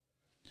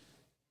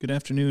Good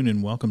afternoon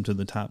and welcome to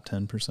the Top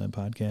 10%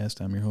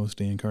 Podcast. I'm your host,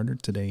 Dan Carter.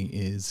 Today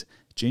is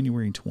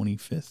January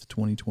 25th,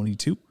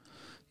 2022.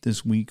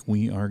 This week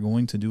we are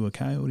going to do a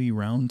Coyote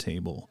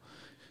Roundtable.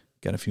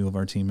 Got a few of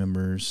our team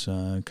members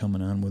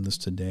coming on with us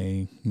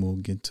today. We'll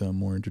get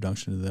more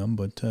introduction to them,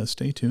 but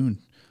stay tuned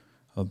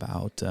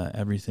about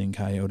everything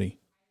Coyote.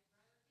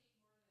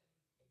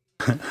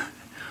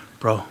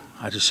 Bro,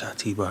 I just shot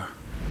T-Bar.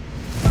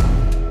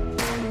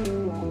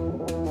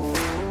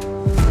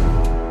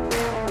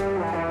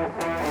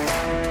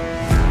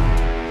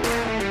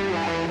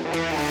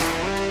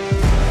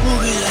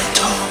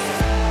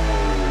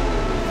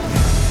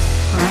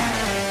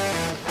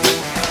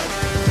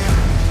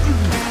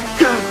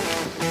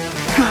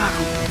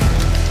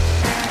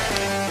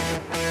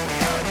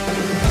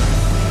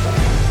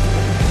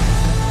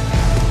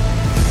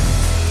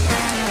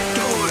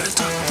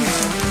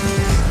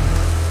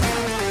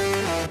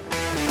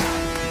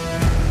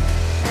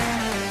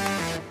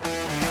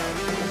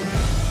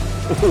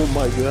 Oh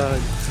my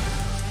God.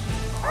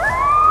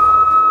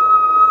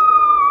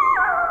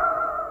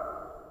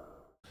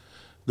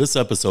 This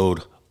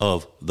episode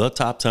of the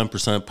Top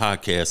 10%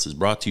 Podcast is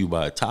brought to you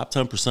by Top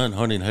 10%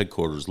 Hunting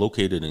Headquarters,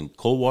 located in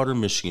Coldwater,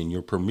 Michigan,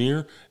 your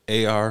premier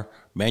AR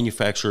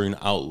manufacturing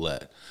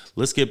outlet.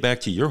 Let's get back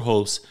to your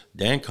host,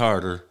 Dan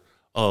Carter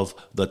of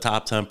the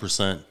Top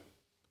 10%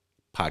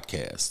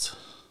 Podcast.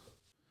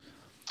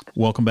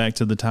 Welcome back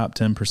to the Top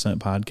 10%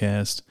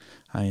 Podcast.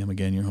 I am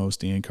again your host,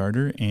 Dan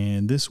Carter,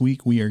 and this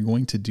week we are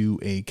going to do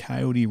a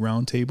Coyote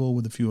Roundtable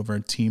with a few of our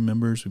team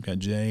members. We've got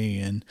Jay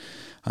and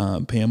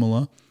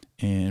Pamela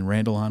and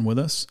Randall on with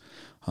us,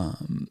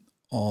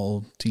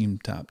 all team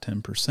Top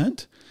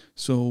 10%.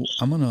 So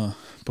I'm going to,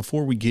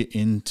 before we get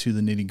into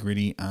the nitty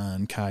gritty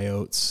on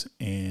coyotes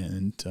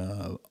and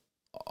a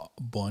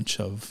bunch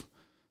of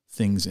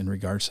things in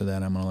regards to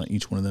that, I'm going to let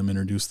each one of them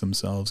introduce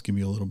themselves, give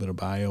you a little bit of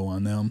bio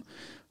on them.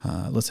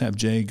 Let's have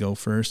Jay go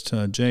first.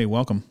 Jay,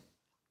 welcome.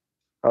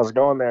 How's it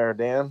going there,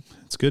 Dan?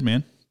 It's good,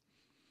 man.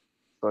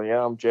 So,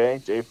 yeah, I'm Jay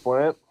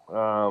Flint.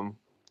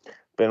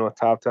 Been with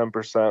Top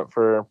 10%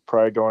 for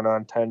probably going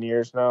on 10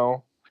 years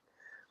now.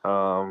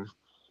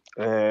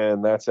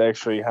 And that's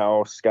actually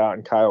how Scott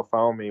and Kyle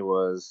found me.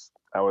 Was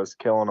I was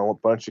killing a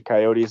bunch of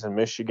coyotes in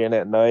Michigan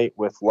at night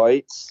with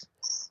lights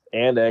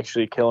and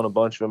actually killing a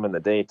bunch of them in the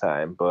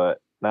daytime. But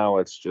now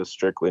it's just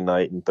strictly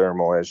night and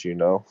thermal, as you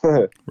know.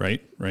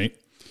 Right.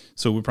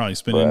 So we'll probably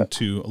spin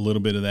into a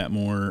little bit of that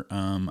more.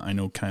 I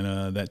know kind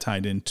of that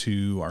tied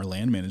into our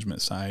land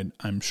management side,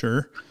 I'm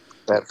sure.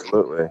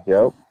 Absolutely.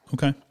 Yep.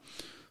 Okay.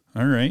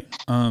 All right.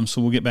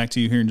 So we'll get back to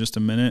you here in just a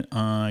minute.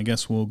 I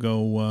guess we'll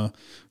go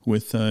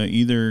with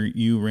either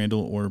you,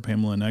 Randall, or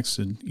Pamela next,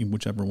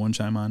 whichever one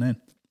chime on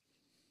in.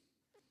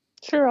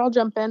 Sure, I'll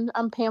jump in.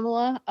 I'm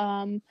Pamela.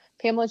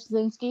 Pamela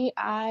Chazinski.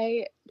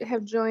 I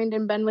have joined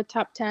and been with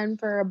Top 10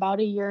 for about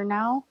a year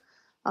now.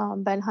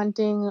 Been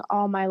hunting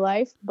all my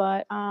life,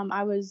 but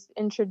I was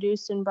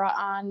introduced and brought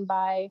on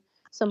by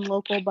some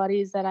local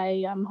buddies that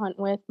I hunt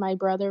with, my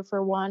brother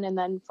for one, and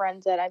then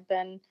friends that I've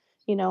been,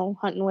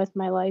 hunting with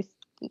my life.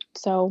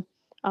 So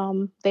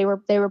they were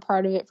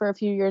part of it for a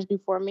few years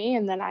before me,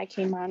 and then I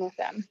came on with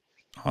them.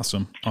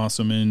 Awesome.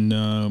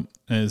 And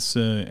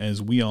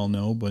as we all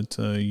know, but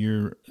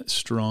you're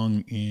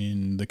strong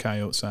in the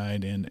coyote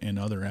side and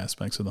other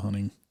aspects of the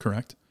hunting,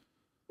 correct?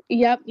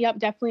 Yep,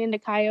 definitely into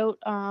coyote.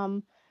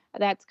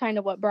 That's kind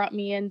of what brought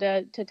me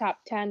into Top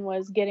 10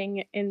 was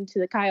getting into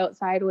the coyote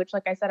side, which,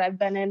 like I said, I've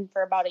been in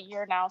for about a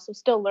year now, so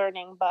still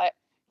learning, but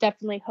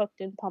definitely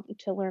hooked and pumped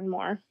to learn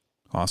more.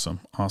 Awesome.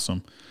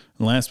 And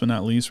last but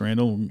not least,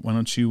 Randall, why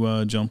don't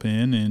you jump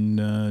in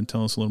and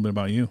tell us a little bit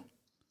about you?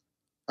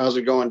 How's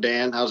it going,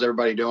 Dan? How's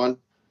everybody doing?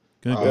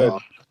 Good.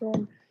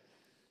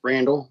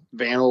 Randall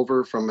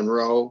Vanover from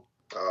Monroe.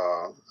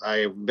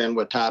 I've been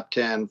with Top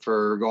 10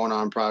 for going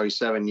on probably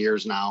 7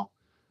 years now.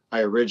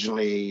 I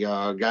originally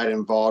got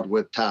involved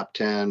with Top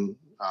 10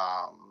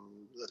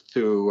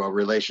 through a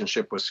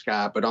relationship with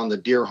Scott, but on the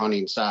deer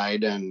hunting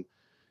side, and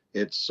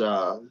it's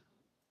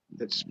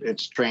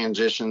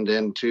transitioned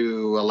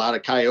into a lot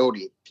of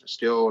coyote.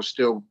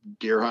 Still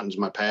deer hunting's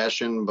my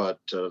passion, but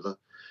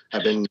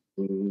I've been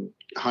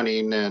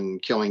hunting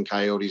and killing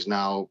coyotes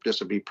now. This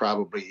will be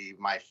probably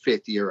my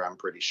 5th year, I'm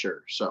pretty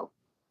sure. So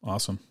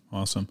awesome.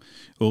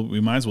 Well,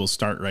 we might as well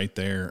start right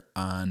there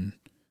on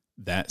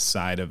that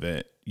side of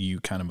it.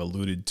 You kind of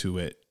alluded to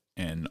it,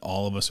 and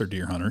all of us are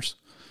deer hunters,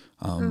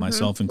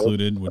 myself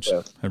included, which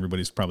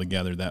everybody's probably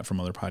gathered that from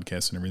other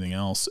podcasts and everything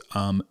else.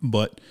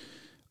 But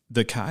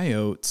the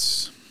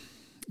coyotes,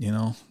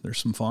 there's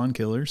some fawn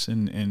killers,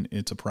 and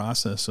it's a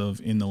process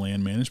of, in the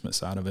land management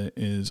side of it,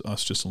 is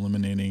us just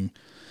eliminating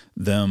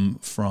them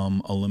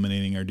from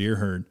eliminating our deer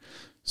herd.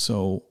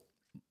 So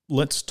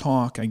let's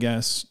talk, I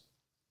guess,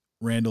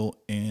 Randall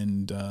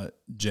and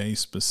Jay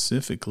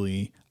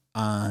specifically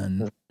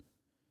on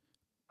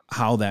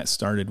how that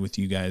started with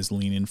you guys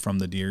leaning from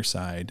the deer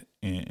side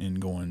and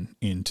going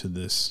into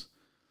this.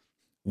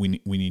 We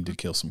need to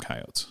kill some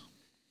coyotes.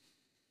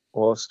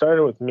 Well, it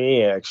started with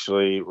me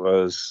actually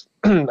was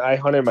I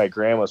hunted my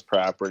grandma's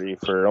property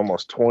for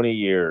almost 20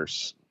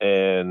 years,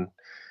 and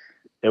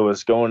it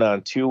was going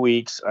on 2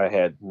 weeks. I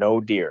had no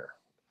deer,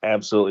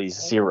 absolutely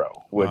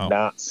zero. Would Wow.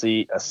 not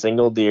see a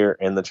single deer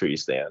in the tree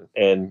stand.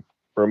 And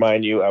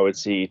remind you, I would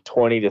see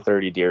 20 to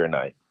 30 deer a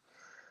night.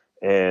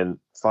 And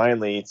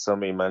finally,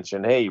 somebody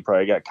mentioned, hey, you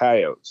probably got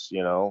coyotes,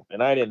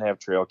 and I didn't have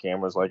trail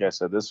cameras. Like I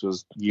said, this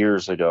was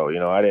years ago.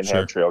 I didn't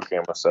have trail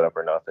cameras set up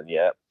or nothing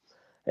yet.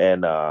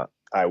 And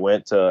I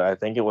went to, I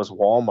think it was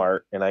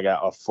Walmart, and I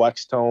got a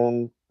flex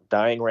tone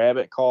dying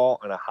rabbit call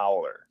and a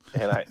howler.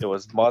 And it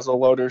was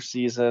muzzleloader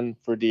season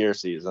for deer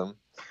season.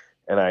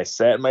 And I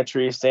sat in my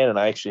tree stand, and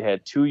I actually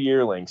had 2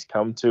 yearlings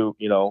come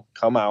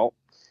out.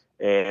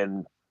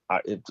 And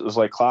it was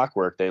like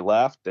clockwork. They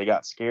left, they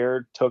got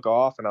scared, took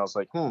off. And I was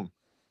like,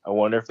 I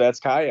wonder if that's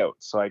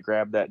coyotes. So I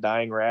grabbed that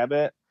dying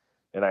rabbit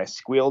and I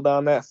squealed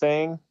on that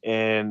thing.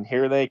 And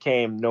here they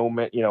came,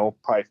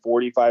 probably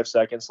 45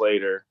 seconds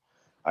later.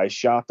 I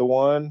shot the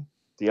one.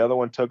 The other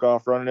one took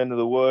off running into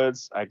the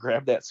woods. I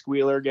grabbed that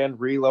squealer again,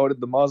 reloaded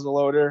the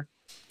muzzleloader,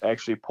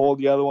 actually pulled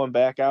the other one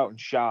back out and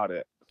shot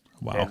it.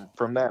 Wow. And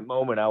from that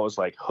moment, I was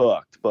like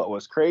hooked. But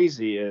what's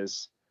crazy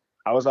is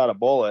I was out of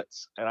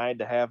bullets, and I had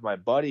to have my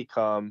buddy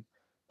come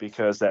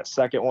because that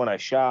second one I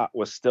shot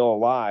was still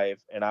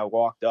alive. And I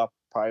walked up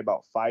probably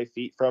about 5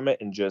 feet from it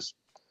and just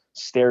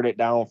stared it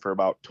down for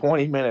about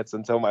 20 minutes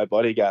until my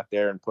buddy got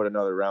there and put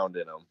another round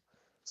in him.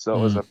 So it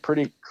was a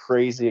pretty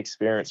crazy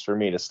experience for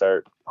me to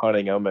start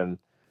hunting them, and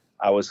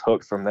I was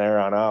hooked from there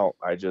on out.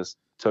 I just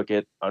took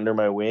it under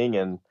my wing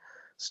and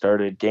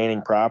started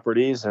gaining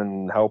properties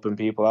and helping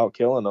people out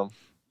killing them.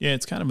 Yeah,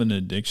 it's kind of an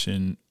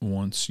addiction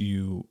once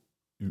you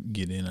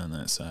get in on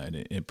that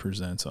side. It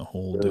presents a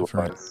whole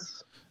different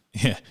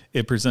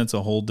it presents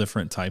a whole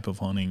different type of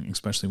hunting,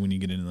 especially when you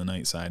get into the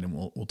night side, and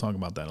we'll talk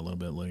about that a little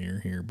bit later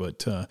here.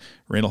 But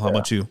Randall, how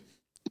about you?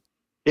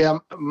 Yeah,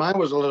 mine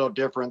was a little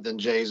different than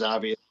Jay's,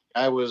 obviously.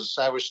 I was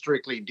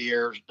strictly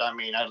deer. I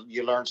mean,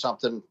 you learn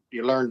something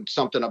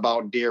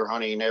about deer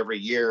hunting every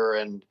year,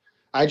 and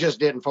I just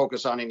didn't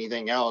focus on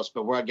anything else.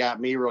 But what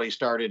got me really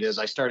started is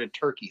I started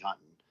turkey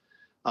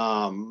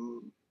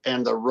hunting.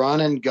 And the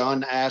run and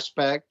gun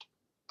aspect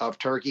of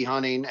turkey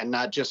hunting, and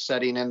not just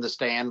sitting in the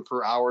stand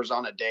for hours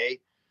on a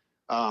day,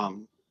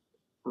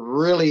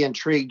 really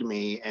intrigued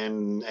me.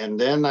 And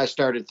then I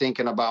started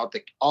thinking about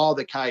all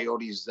the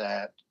coyotes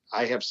that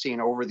I have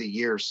seen over the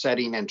years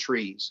setting in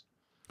trees.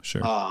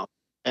 Sure.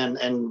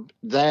 And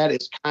that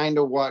is kind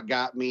of what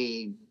got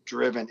me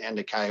driven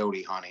into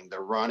coyote hunting, the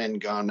run and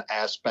gun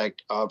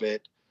aspect of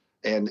it,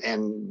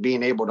 and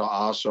being able to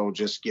also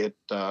just get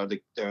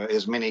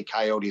as many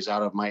coyotes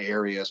out of my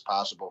area as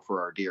possible for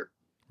our deer.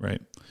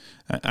 Right.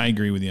 I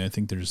agree with you. I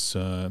think there's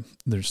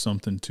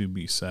something to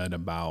be said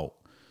about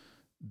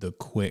the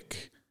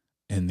quick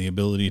and the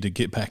ability to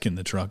get back in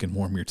the truck and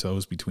warm your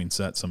toes between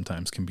sets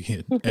sometimes can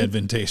be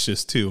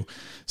advantageous too.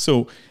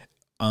 So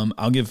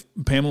I'll give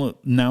Pamela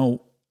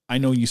now. I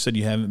know you said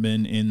you haven't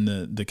been in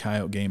the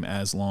coyote game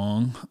as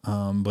long,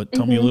 but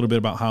tell me a little bit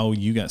about how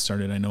you got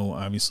started. I know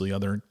obviously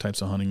other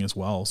types of hunting as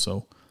well.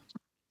 So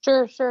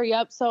Sure.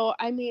 Yep. So,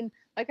 I mean,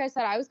 like I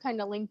said, I was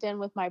kind of linked in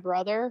with my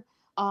brother.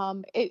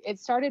 It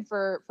started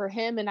for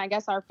him and I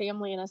guess our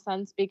family in a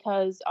sense,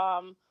 because,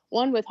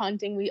 one, with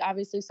hunting, we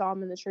obviously saw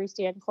him in the tree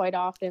stand quite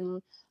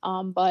often.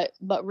 But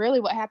really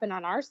what happened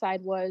on our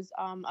side was,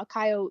 a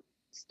coyote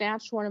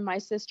snatched one of my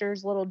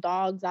sister's little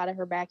dogs out of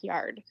her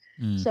backyard.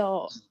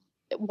 So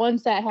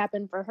once that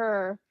happened for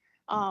her,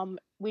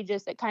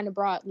 it kind of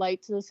brought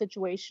light to the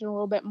situation a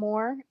little bit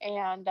more.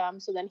 And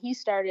so then he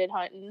started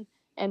hunting,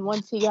 and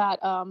once he got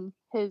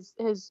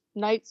his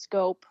night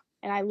scope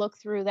and I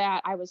looked through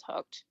that, I was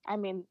hooked. I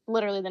mean,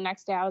 literally the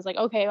next day I was like,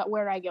 okay,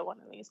 where do I get one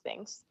of these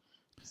things?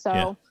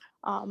 So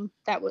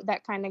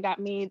that kind of got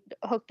me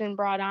hooked and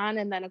brought on.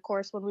 And then of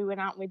course when we went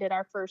out and we did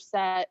our first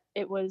set,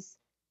 it was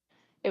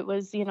the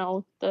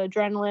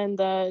adrenaline,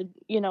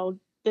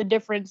 the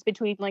difference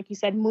between, like you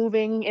said,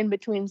 moving in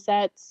between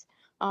sets.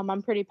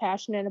 I'm pretty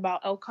passionate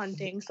about elk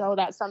hunting, so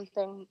that's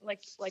something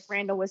like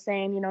Randall was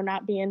saying,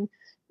 not being,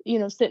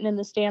 sitting in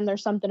the stand.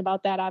 There's something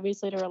about that,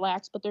 obviously, to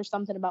relax, but there's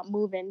something about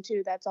moving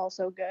too that's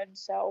also good.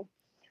 So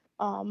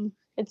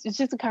it's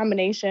just a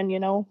combination.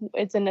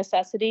 It's a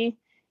necessity,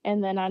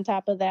 and then on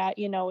top of that,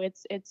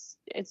 it's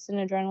an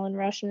adrenaline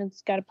rush, and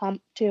it's got a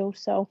pump too.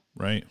 So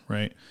right,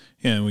 yeah,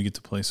 and we get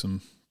to play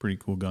some pretty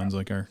cool guns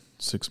like our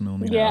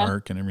 6mm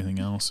arc and everything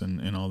else,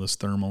 and all this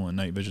thermal and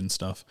night vision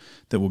stuff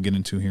that we'll get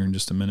into here in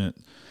just a minute.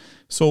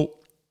 So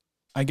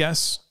I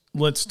guess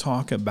let's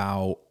talk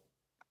about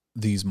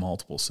these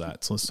multiple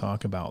sets. Let's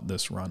talk about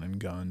this run and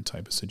gun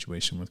type of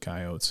situation with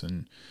coyotes,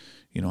 and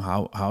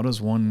how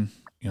does one,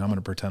 I'm going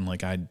to pretend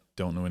like I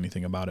don't know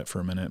anything about it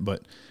for a minute,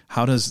 but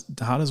how does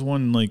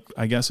one, like,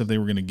 I guess if they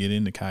were going to get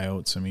into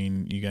coyotes, I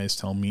mean, you guys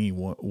tell me,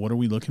 what are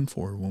we looking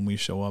for when we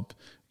show up?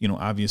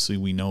 Obviously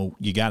we know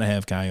you got to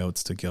have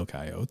coyotes to kill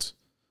coyotes.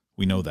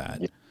 We know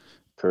that. Yeah,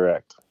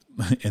 correct.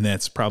 And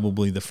that's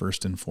probably the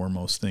first and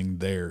foremost thing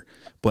there.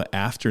 But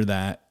after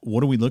that,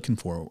 what are we looking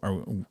for?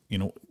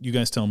 You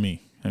guys tell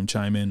me.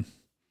 Chime in,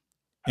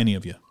 any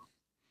of you.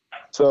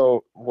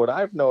 So what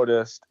I've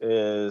noticed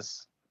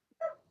is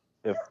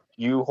if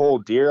you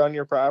hold deer on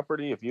your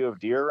property, if you have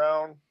deer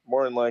around,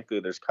 more than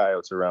likely there's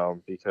coyotes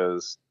around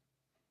because,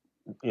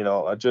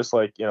 just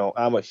like,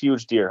 I'm a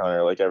huge deer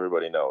hunter, like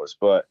everybody knows,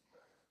 but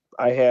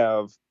I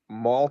have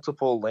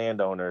multiple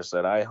landowners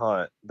that I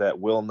hunt that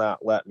will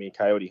not let me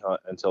coyote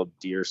hunt until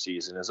deer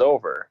season is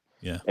over.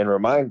 Yeah. And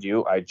remind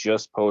you, I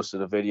just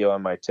posted a video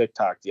on my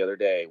TikTok the other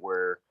day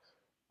where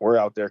we're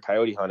out there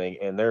coyote hunting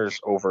and there's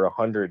over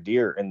 100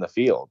 deer in the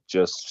field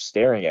just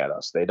staring at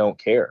us. They don't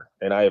care.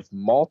 And I have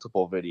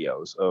multiple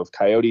videos of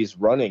coyotes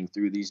running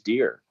through these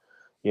deer,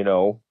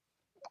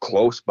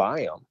 close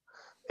by them.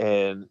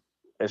 And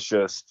it's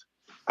just,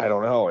 I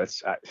don't know.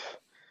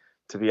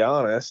 To be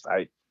honest,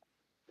 I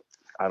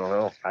don't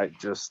know.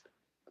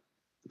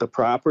 The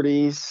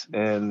properties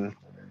and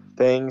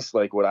things,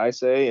 like what I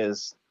say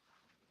is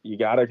you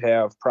got to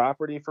have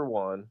property for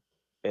one,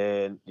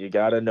 and you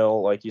got to know,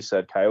 like you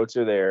said, coyotes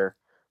are there.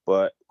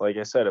 But like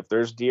I said, if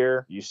there's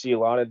deer, you see a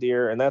lot of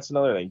deer, and that's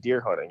another thing,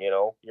 deer hunting,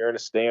 you're in a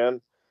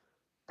stand,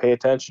 pay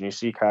attention. You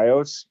see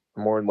coyotes,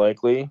 more than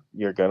likely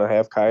you're going to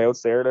have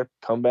coyotes there to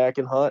come back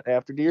and hunt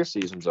after deer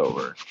season's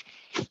over.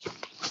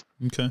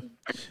 Okay.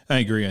 I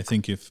agree. I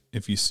think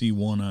if you see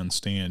one on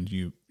stand,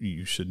 you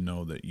should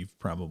know that you've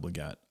probably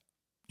got,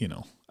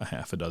 a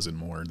half a dozen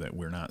more that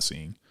we're not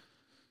seeing.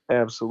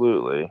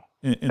 Absolutely.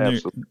 And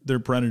Absolutely. They're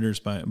predators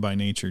by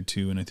nature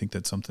too. And I think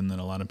that's something that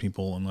a lot of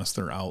people, unless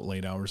they're out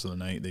late hours of the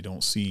night, they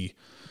don't see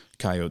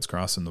coyotes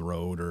crossing the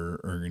road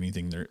or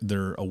anything.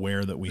 They're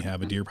aware that we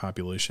have a deer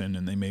population,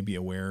 and they may be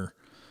aware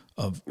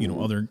of,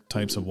 other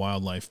types of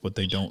wildlife, but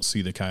they don't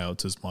see the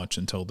coyotes as much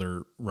until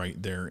they're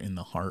right there in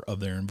the heart of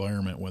their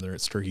environment, whether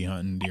it's turkey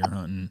hunting, deer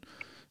hunting,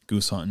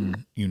 goose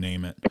hunting, you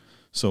name it.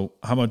 So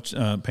how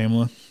about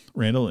Pamela,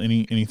 Randall,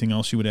 anything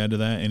else you would add to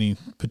that? Any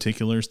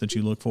particulars that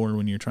you look for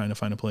when you're trying to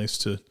find a place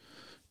to,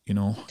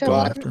 go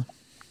after?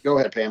 Go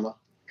ahead, Pamela.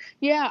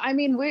 Yeah, I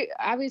mean, we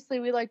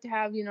like to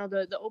have,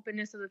 the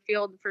openness of the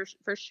field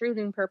for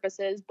shooting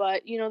purposes,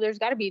 but, there's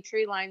got to be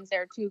tree lines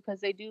there too, because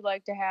they do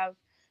like to have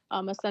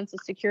a sense of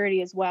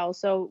security as well.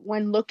 So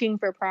when looking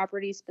for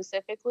property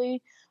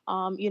specifically,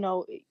 you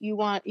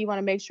want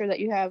to make sure that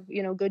you have,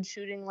 good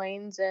shooting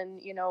lanes and,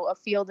 a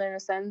field in a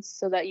sense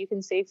so that you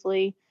can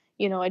safely,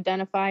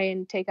 identify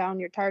and take on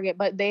your target,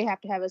 but they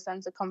have to have a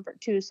sense of comfort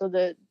too. So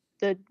the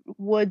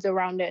woods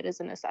around it is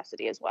a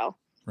necessity as well.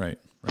 Right.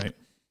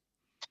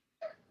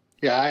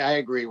 Yeah, I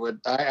agree with.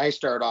 I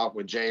start off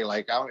with Jay.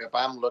 Like, if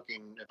I'm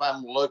looking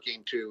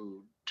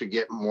to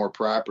get more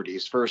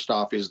properties, first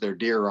off, is there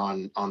deer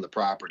on the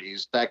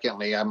properties?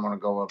 Secondly, I'm going to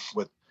go up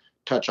with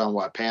touch on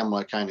what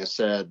Pamela kind of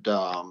said.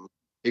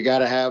 You got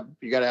to have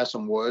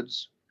some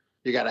woods.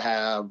 You got to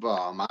have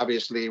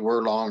obviously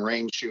we're long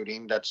range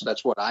shooting.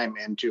 That's what I'm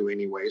into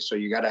anyway. So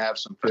you got to have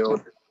some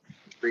field,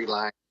 tree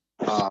line,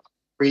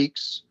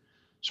 creeks.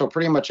 So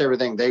pretty much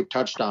everything they've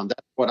touched on,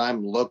 that's what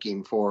I'm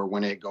looking for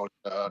when it goes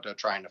to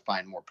trying to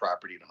find more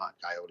property to hunt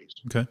coyotes.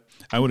 Okay.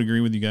 I would agree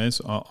with you guys,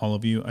 all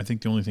of you. I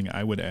think the only thing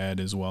I would add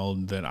as well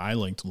that I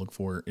like to look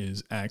for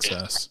is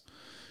access,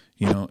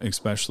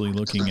 especially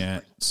looking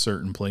at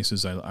certain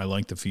places. I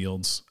like the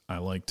fields. I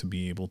like to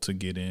be able to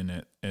get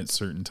in at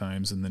certain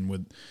times. And then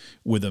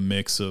with a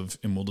mix of,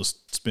 and we'll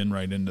just spin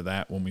right into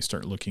that when we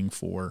start looking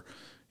for,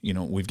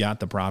 we've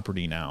got the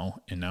property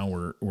now, and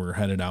now we're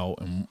headed out,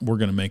 and we're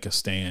going to make a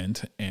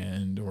stand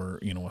or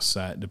a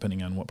set,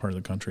 depending on what part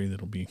of the country,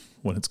 that'll be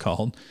what it's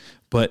called.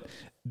 But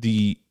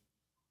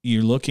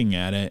you're looking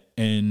at it,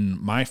 and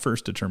my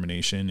first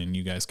determination, and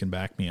you guys can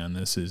back me on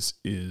this,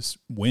 is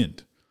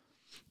wind.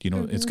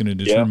 It's going to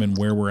determine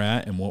where we're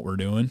at and what we're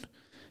doing.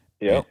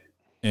 Yeah.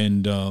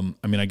 And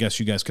I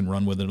guess you guys can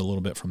run with it a little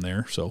bit from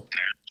there. So,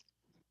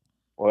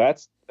 well,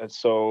 that's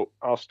so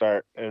I'll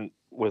start. And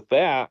with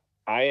that,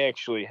 I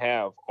actually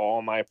have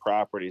all my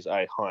properties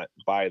I hunt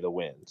by the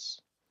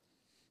winds.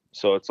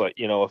 So it's like,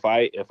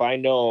 if I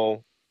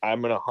know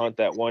I'm going to hunt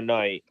that one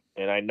night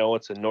and I know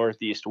it's a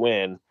northeast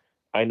wind,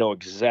 I know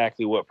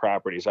exactly what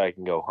properties I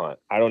can go hunt.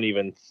 I don't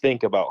even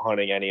think about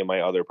hunting any of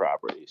my other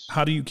properties.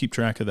 How do you keep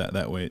track of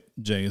that way,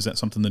 Jay? Is that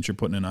something that you're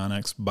putting in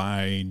Onyx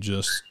by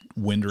just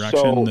wind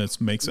direction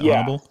that makes it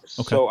huntable?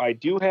 Okay. So I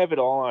do have it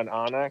all on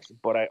Onyx,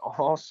 but I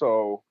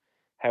also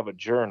have a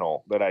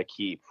journal that I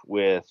keep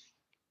with,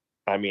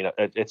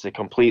 it's a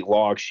complete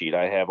log sheet.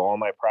 I have all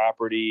my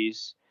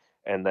properties,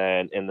 and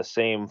then in the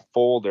same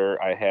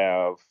folder, I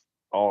have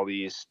all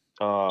these,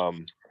 a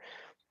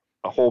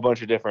whole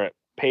bunch of different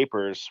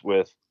papers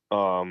with,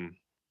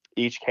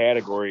 each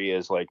category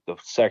is like the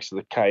sex of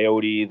the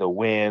coyote, the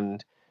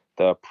wind,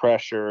 the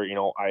pressure.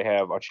 I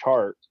have a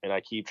chart, and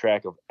I keep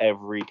track of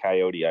every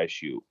coyote I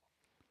shoot.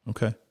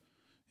 Okay.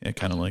 Yeah,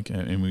 kind of like,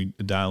 and we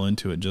dial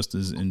into it just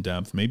as in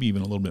depth, maybe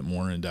even a little bit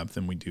more in depth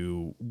than we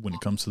do when it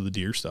comes to the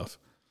deer stuff.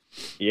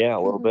 Yeah, a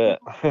little bit.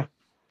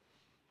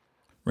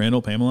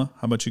 Randall, Pamela,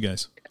 how about you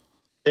guys?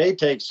 Jay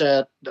takes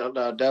that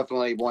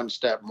definitely one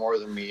step more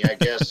than me. I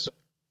guess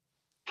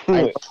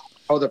I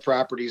know the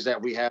properties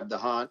that we have to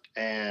hunt,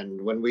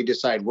 and when we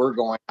decide we're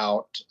going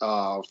out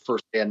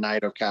first day and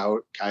night of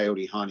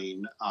coyote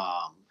hunting,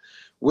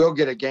 we'll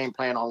get a game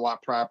plan on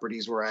what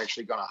properties we're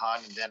actually going to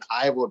hunt, and then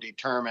I will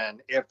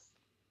determine if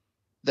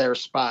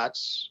there's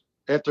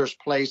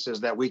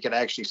places that we could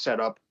actually set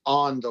up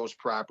on those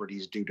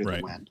properties due to the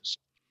wind. So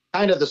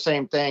kind of the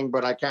same thing,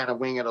 but I kind of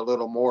wing it a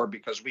little more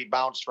because we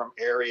bounce from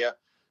area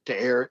to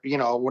area. You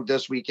know,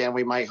 this weekend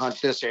we might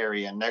hunt this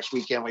area, and next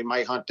weekend we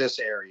might hunt this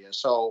area.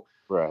 So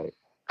right.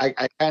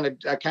 I kind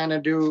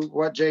of do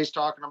what Jay's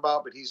talking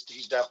about, but he's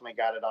definitely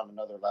got it on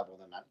another level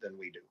than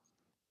we do.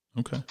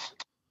 Okay.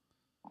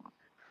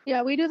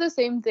 Yeah, we do the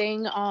same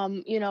thing.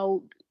 You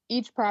know,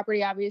 each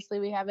property, obviously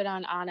we have it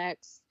on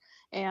Onyx,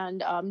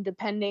 and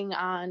depending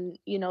on,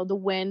 you know, the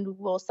wind,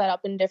 we'll set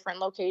up in different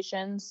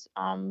locations.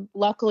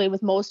 Luckily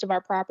with most of our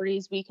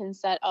properties, we can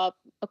set up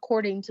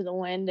according to the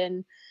wind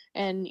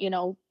and, you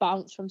know,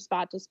 bounce from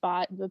spot to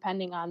spot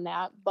depending on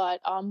that.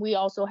 But we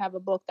also have a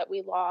book that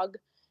we log,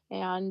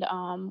 and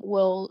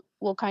we'll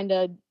kind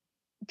of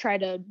try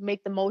to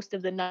make the most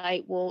of the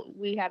night.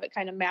 We have it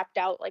kind of mapped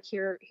out, like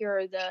here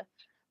are the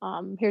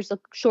here's the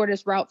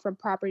shortest route from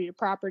property to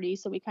property.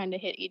 So we kind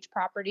of hit each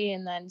property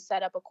and then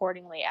set up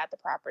accordingly at the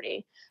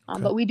property.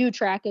 Okay. But we do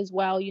track as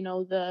well, you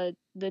know, the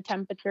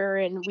temperature,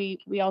 and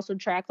we also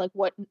track like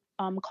what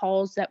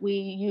calls that we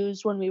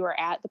used when we were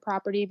at the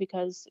property,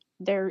 because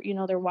they're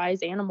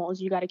wise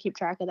animals. You got to keep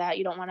track of that.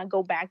 You don't want to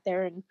go back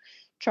there and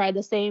try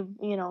the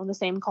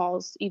same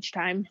calls each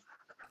time.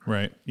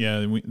 Right.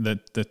 Yeah.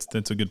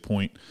 That's a good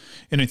point.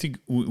 And I think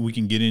we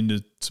can get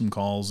into some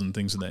calls and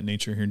things of that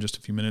nature here in just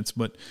a few minutes,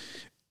 but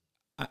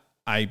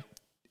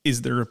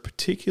is there a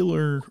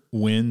particular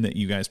wind that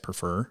you guys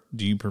prefer?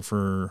 Do you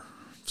prefer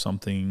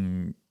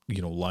something,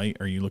 you know, light?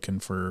 Are you looking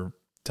for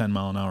 10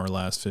 mile an hour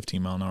less,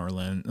 15 mile an hour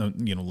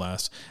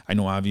less? I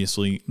know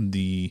obviously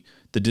the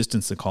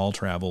distance the call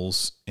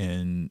travels,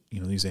 and, you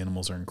know, these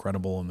animals are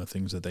incredible, and the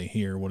things that they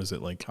hear, what is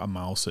it, like a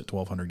mouse at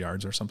 1,200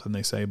 yards or something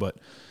they say, but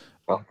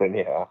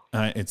yeah,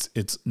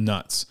 it's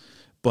nuts.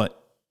 But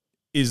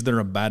is there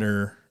a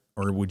better,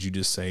 or would you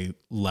just say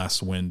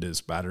less wind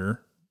is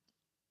better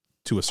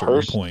to a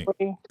certain point?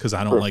 Because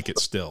I don't like it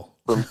still.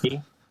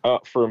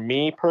 For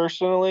me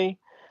personally,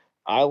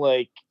 I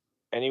like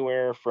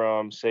anywhere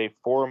from say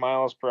 4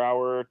 miles per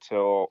hour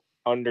till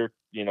under,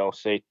 you know,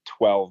 say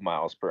 12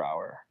 miles per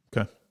hour.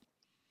 Okay.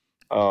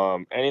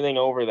 Anything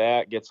over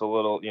that gets a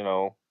little, you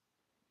know,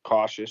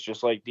 cautious,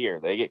 just like deer.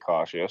 They get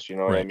cautious, you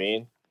know what I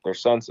mean? Their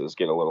senses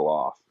get a little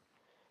off,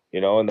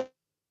 you know, and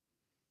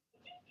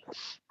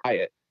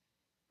quiet,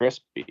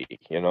 crispy,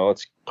 you know,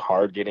 it's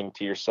hard getting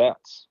to your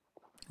sets.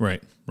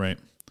 Right.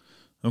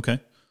 Okay.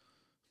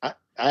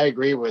 I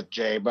agree with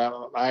Jay,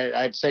 but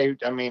I'd say,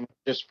 I mean,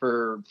 just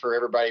for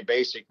everybody,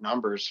 basic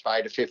numbers,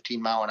 5 to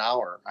 15 mile an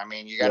hour. I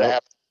mean, you gotta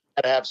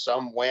have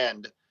some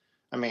wind.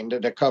 I mean,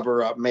 to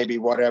cover up maybe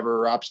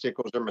whatever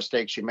obstacles or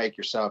mistakes you make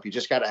yourself. You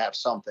just got to have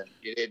something.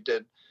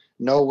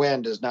 No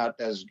wind is not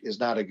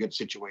a good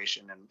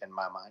situation in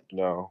my mind.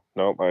 No,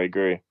 I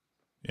agree.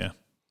 Yeah,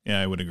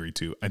 I would agree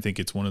too. I think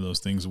it's one of those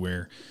things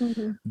where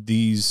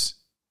these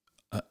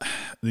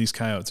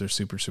coyotes are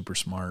super, super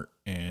smart,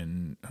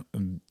 and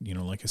you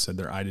know, like I said,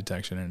 their eye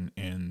detection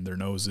and their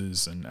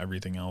noses and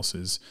everything else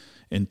is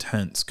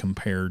intense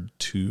compared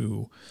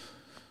to,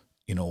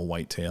 you know,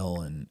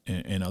 whitetail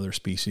and other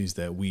species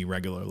that we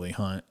regularly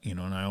hunt, you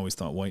know. And I always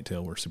thought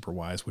whitetail were super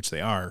wise, which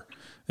they are,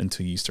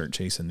 until you start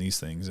chasing these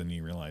things and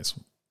you realize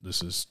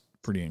this is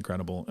pretty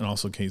incredible. And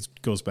also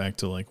goes back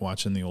to like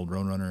watching the old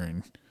Roadrunner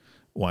and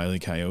Wile E.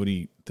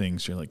 Coyote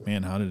things. You're like,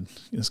 man, how did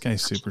this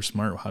guy's super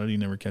smart? How did he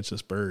never catch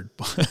this bird?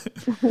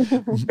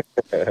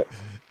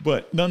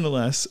 But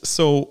nonetheless,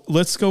 so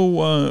let's go.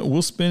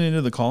 We'll spin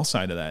into the call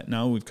side of that.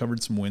 Now we've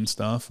covered some wind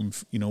stuff.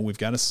 We've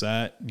got a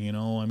set. You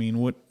know, I mean,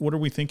 what are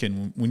we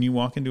thinking when you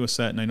walk into a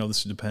set? And I know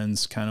this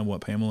depends kind of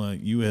what Pamela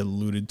you had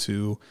alluded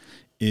to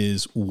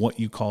is what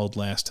you called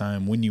last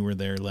time, when you were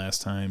there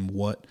last time,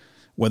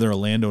 whether a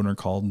landowner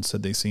called and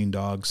said they seen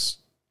dogs,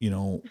 you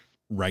know,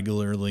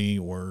 regularly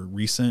or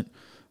recent,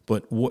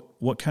 but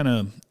what kind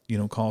of, you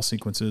know, call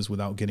sequences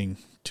without getting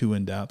too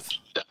in depth?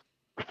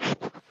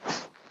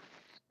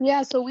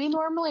 Yeah, so we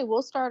normally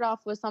will start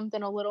off with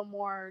something a little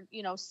more,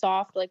 you know,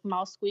 soft, like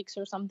mouse squeaks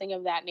or something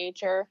of that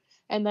nature.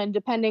 And then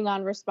depending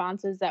on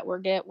responses that we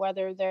get,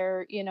 whether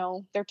they're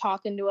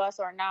talking to us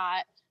or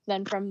not,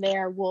 then from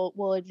there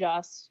we'll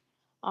adjust.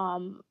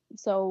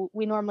 So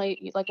we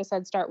normally, like I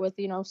said, start with,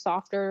 you know,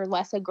 softer,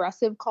 less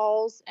aggressive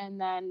calls, and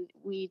then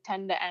we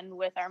tend to end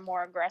with our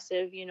more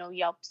aggressive, you know,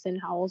 yelps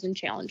and howls and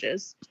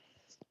challenges.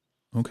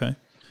 Okay.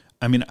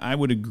 I mean, I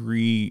would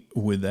agree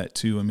with that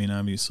too. I mean,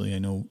 obviously, I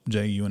know,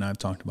 Jay, you and I have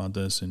talked about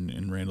this,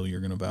 and Randall,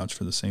 you're going to vouch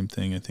for the same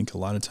thing. I think a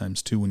lot of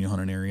times too, when you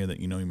hunt an area that,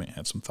 you know, you might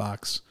have some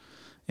fox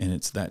and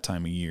it's that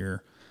time of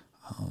year,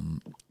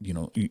 you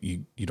know,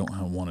 you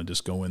don't want to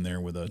just go in there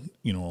with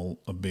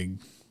a big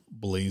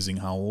blazing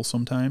howl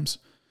sometimes,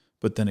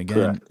 But then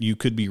again, you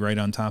could be right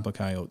on top of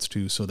coyotes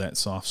too. So that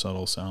soft,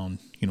 subtle sound,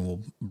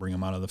 will bring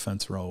them out of the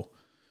fence row,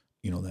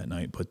 that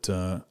night. But,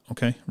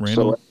 okay,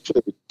 Randall. So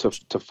actually,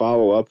 to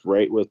follow up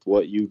right with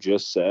what you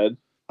just said,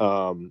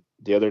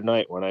 the other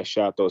night when I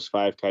shot those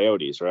 5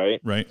 coyotes,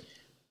 right? Right.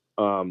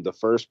 The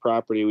first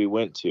property we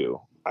went to,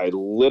 I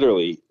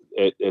literally,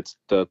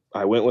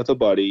 I went with a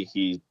buddy.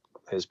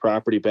 His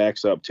property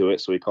backs up to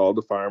it. So he called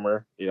the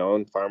farmer,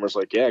 and the farmer's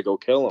like, yeah, go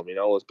kill him.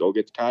 Let's go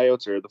get the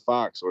coyotes or the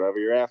fox, whatever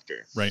you're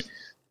after. Right.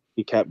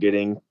 He kept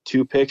getting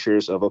 2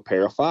 pictures of a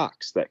pair of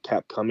fox that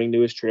kept coming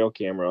to his trail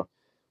camera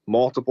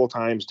multiple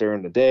times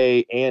during the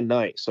day and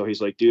night. So he's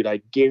like, dude,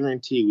 I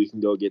guarantee we can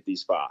go get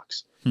these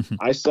fox.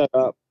 I set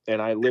up and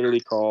I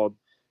literally called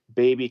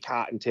baby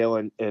cottontail.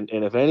 And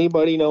if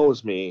anybody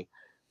knows me,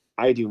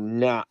 I do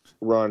not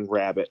run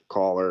rabbit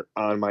collar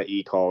on my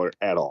e-collar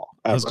at all.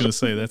 I was going to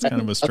say, that's kind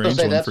of a strange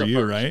one for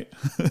you, right?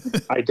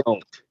 I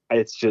don't.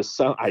 It's just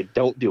I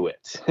don't do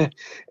it.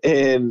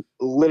 And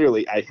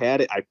literally, I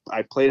had it.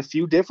 I played a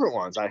few different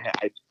ones. And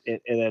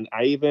then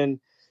I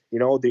even,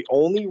 the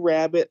only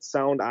rabbit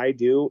sound I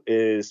do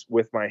is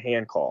with my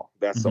hand call.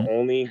 That's the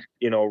only,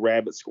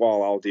 rabbit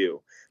squall I'll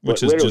do.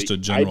 Which is just a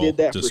general I did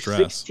that distress.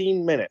 for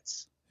 16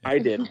 minutes. I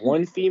did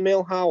one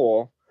female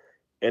howl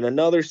and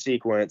another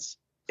sequence.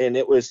 And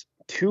it was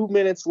 2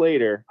 minutes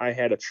later, I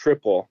had a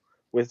triple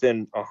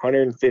within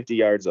 150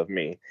 yards of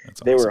me.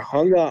 They were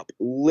hung up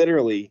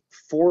literally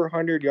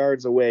 400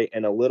 yards away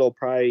in a little,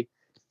 probably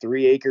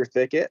 3-acre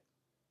thicket.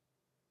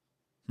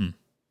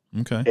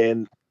 Okay.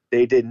 And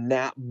they did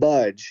not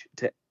budge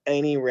to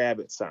any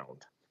rabbit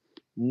sound.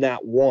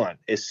 Not one.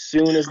 As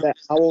soon as that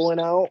owl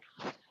went out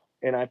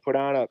and I put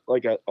on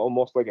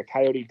almost like a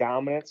coyote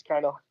dominance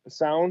kind of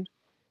sound,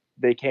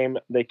 they came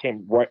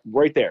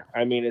right there.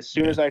 I mean, as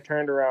soon as I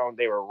turned around,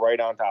 they were right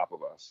on top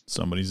of us.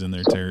 Somebody's in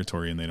their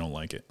territory and they don't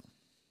like it.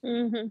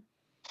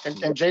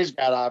 Mm-hmm. And Jay's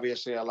got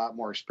obviously a lot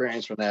more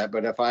experience with that.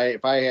 But if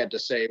I had to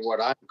say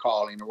what I'm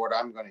calling or what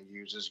I'm going to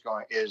use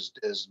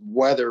is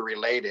weather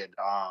related.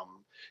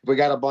 If we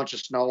got a bunch of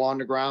snow on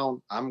the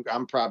ground,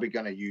 I'm probably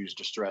going to use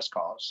distress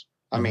calls.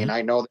 I mean,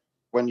 I know that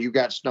when you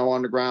got snow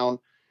on the ground,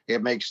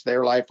 it makes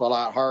their life a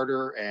lot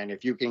harder. And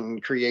if you can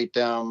create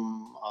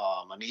them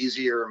an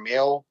easier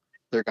meal,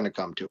 they're going to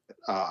come to it.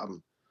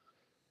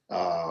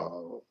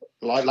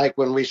 Like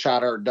when we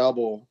shot our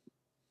double,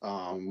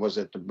 was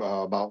it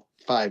about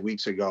 5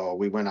 weeks ago,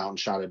 we went out and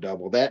shot a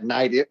double. That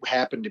night, it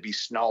happened to be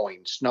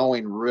snowing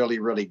really,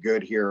 really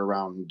good here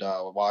around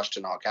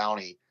Washtenaw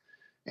County.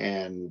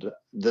 And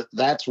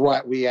that's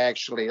what I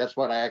actually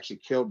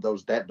killed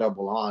that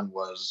double on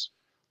was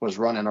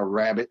running a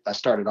rabbit. I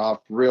started off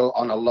real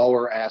on a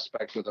lower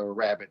aspect with a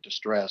rabbit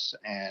distress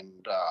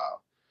and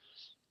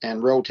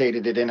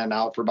rotated it in and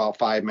out for about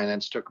 5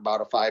 minutes, took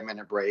about a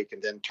 5-minute break,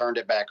 and then turned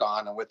it back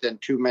on. And within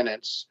 2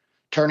 minutes,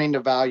 turning the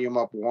volume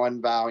up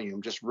one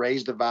volume, just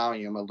raised the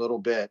volume a little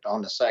bit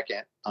on the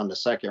second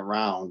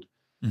round.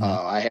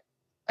 I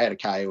had a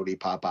coyote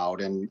pop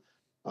out, and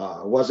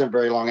it wasn't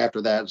very long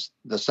after that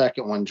the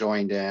second one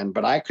joined in,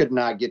 but I could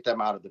not get them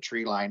out of the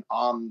tree line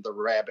on the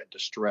rabbit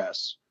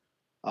distress.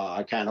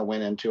 I kind of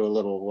went into a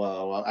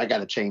little, I got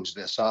to change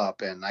this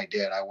up. And I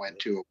did. I went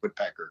to a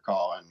woodpecker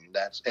call, and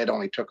it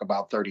only took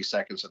about 30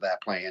 seconds of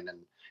that playing,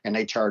 and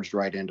they charged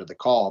right into the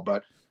call.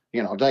 But,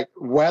 like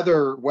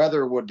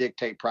weather would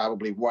dictate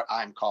probably what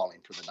I'm calling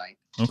for the night.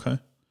 Okay.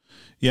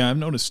 Yeah, I've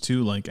noticed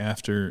too, like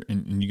after,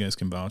 and you guys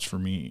can vouch for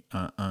me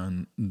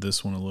on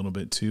this one a little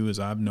bit too, is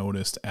I've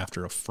noticed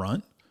after a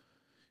front,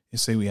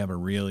 say we have a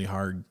really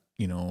hard,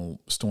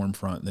 storm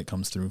front that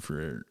comes through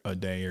for a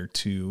day or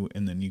two,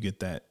 and then you get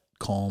that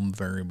calm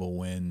variable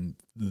wind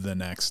the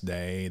next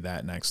day,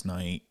 that next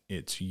night,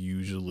 it's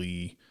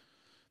usually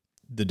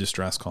the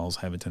distress calls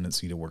have a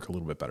tendency to work a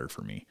little bit better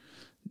for me.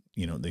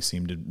 They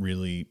seem to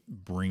really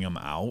bring them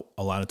out.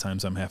 A lot of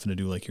times I'm having to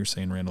do, like you're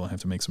saying, Randall, I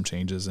have to make some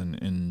changes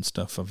and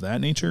stuff of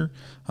that nature.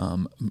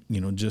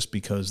 Just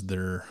because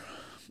they're,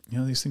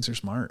 these things are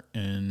smart,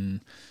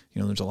 and,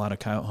 there's a lot of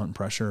coyote hunting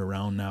pressure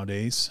around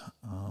nowadays.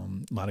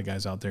 A lot of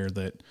guys out there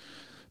that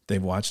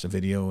they've watched a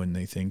video and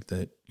they think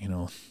that,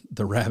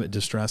 the rabbit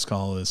distress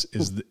call is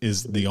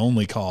the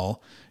only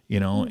call,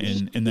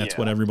 and that's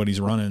what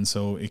everybody's running.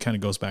 So it kind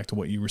of goes back to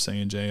what you were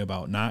saying, Jay,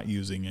 about not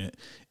using it.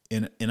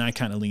 And I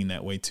kind of lean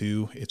that way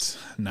too. It's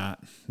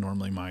not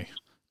normally my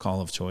call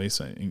of choice,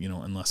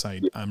 unless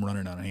I'm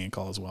running on a hand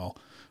call as well.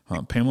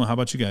 Pamela, how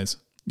about you guys?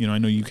 I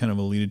know you kind of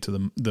alluded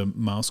to the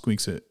mouse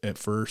squeaks at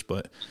first,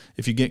 but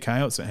if you get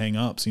coyotes that hang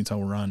up, since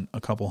we're on a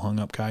couple hung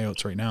up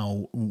coyotes right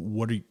now,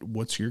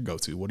 what's your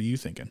go-to? What are you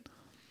thinking?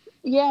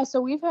 Yeah,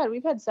 so we've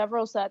had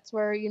several sets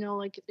where,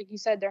 like you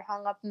said, they're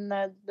hung up in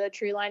the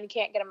tree line. You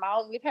can't get them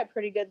out. We've had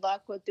pretty good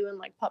luck with doing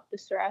like pup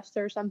distress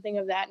or something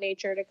of that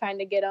nature to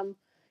kind of get them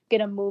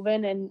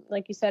moving. And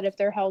like you said, if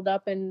they're held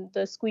up and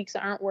the squeaks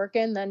aren't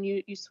working, then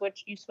you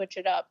switch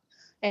it up.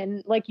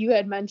 And like you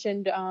had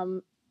mentioned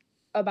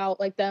about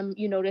like them,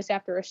 you notice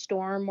after a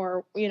storm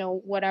or,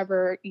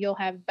 whatever, you'll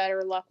have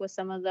better luck with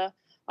some of the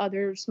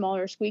other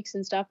smaller squeaks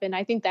and stuff. And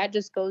I think that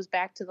just goes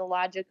back to the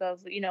logic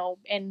of,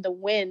 and the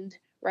wind,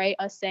 right?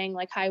 Us saying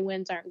like high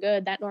winds aren't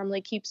good. That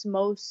normally keeps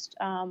most,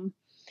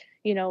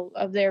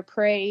 of their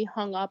prey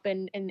hung up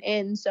and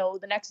in. So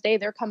the next day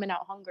they're coming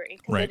out hungry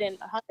because they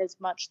didn't hunt as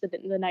much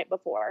the night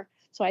before.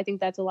 So I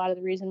think that's a lot of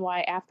the reason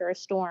why after a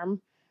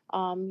storm,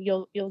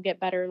 you'll get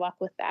better luck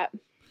with that.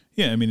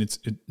 Yeah, I mean,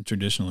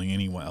 traditionally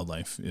any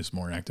wildlife is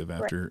more active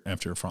after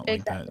a front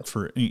like that.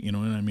 For and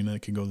I mean,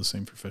 it could go the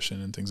same for fishing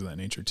and things of that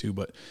nature too.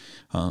 But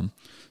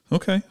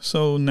okay,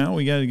 so now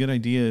we got a good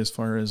idea as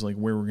far as like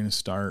where we're going to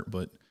start.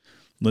 But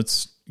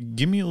let's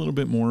give me a little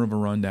bit more of a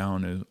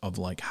rundown of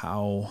like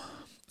how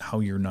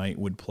your night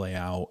would play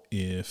out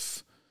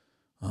if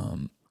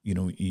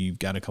you've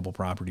got a couple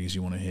properties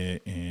you want to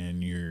hit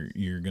and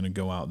you're going to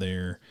go out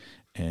there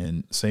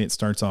and say it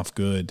starts off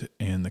good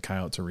and the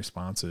coyotes are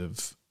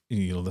responsive.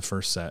 The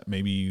first set,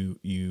 maybe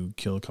you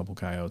kill a couple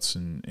coyotes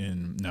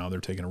and now they're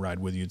taking a ride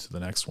with you to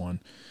the next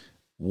one.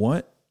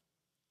 What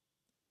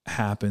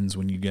happens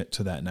when you get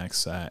to that next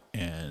set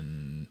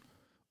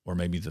or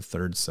maybe the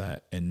third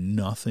set and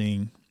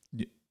nothing,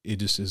 it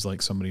just is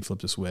like somebody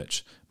flipped a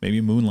switch.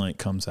 Maybe moonlight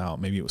comes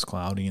out. Maybe it was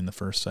cloudy in the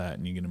first set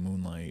and you get a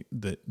moonlight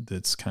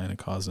that's kind of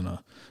causing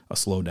a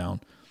slowdown.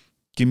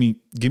 Give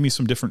me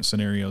some different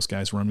scenarios,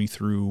 guys. Run me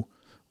through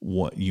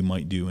what you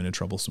might do in a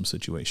troublesome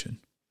situation.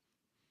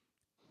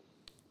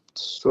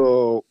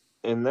 So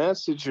in that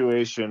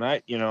situation,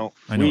 I know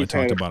we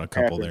talked about a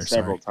couple there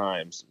several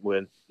times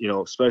when,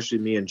 especially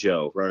me and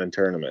Joe running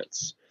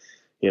tournaments,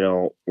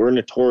 we're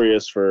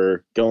notorious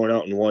for going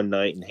out in one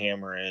night and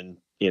hammering,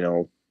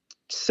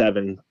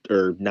 7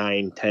 or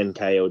 9, 10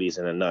 coyotes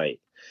in a night.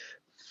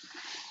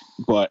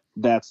 But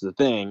that's the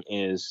thing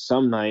is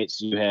some nights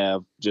you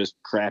have just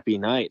crappy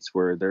nights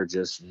where they're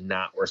just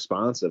not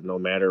responsive no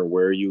matter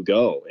where you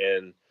go.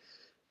 And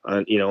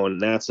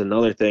and that's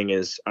another thing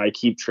is I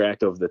keep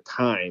track of the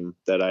time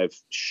that I've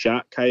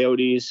shot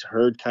coyotes,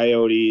 heard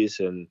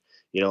coyotes, and,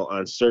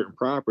 on certain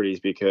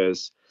properties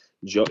because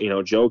Joe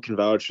can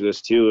vouch for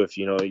this too. If,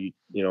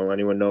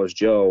 anyone knows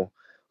Joe,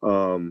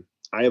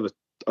 I have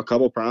a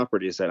couple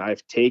properties that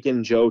I've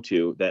taken Joe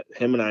to that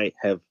him and I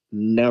have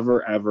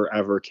never, ever,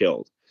 ever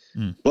killed.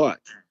 But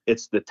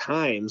it's the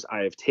times I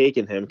have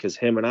taken him because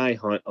him and I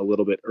hunt a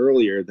little bit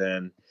earlier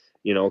than,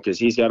 because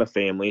he's got a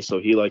family, so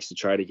he likes to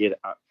try to get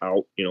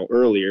out,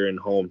 earlier and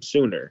home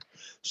sooner.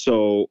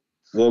 So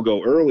we'll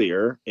go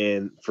earlier,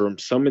 and from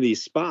some of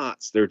these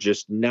spots, they're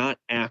just not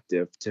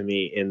active to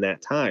me in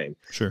that time.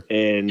 Sure.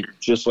 And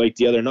just like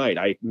the other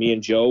night, me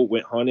and Joe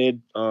went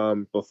hunted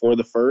before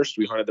the first.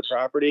 We hunted the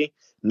property,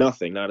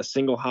 nothing, not a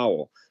single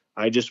howl.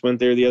 I just went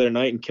there the other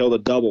night and killed a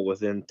double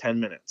within 10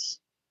 minutes.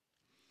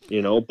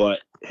 But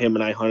him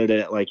and I hunted it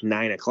at like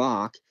 9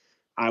 o'clock.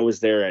 I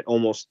was there at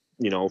almost,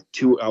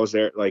 2. I was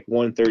there at like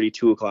 1:30,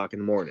 2 o'clock in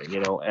the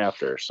morning,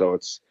 after. So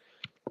it's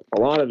a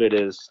lot of it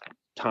is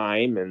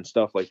time and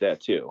stuff like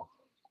that too.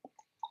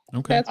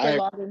 Okay. That's where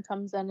logging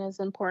comes in is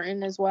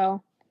important as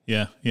well.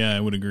 Yeah, I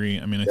would agree.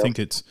 I mean, I think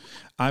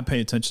I pay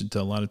attention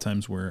to a lot of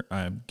times where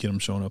I get them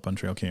showing up on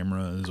trail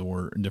cameras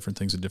or different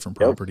things at different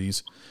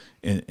properties.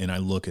 And I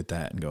look at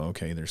that and go,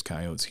 okay, there's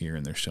coyotes here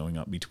and they're showing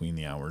up between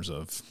the hours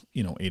of,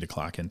 8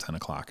 o'clock and 10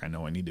 o'clock. I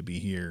know I need to be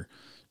here,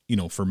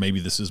 for maybe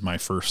this is my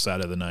first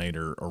set of the night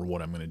or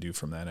what I'm going to do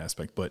from that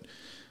aspect. But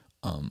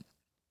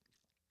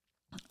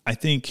I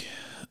think,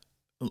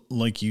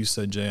 like you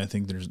said, Jay, I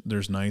think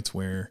there's nights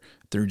where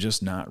they're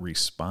just not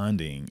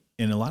responding.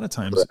 And a lot of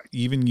times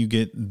even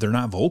they're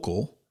not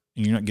vocal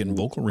and you're not getting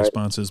vocal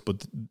responses,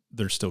 but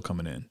they're still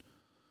coming in.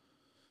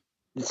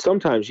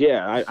 Sometimes,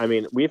 yeah. I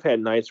mean, we've had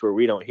nights where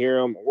we don't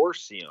hear them or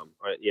see them.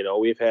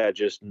 We've had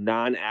just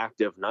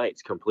non-active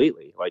nights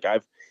completely. Like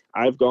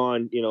I've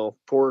gone,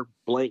 4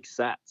 blank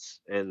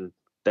sets, and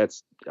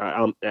that's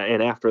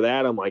and after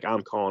that, I'm like,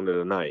 I'm calling it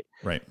a night,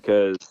 right?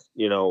 Because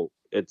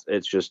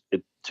it's just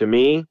to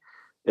me,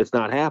 it's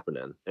not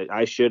happening.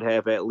 I should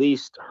have at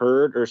least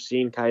heard or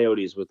seen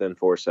coyotes within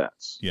 4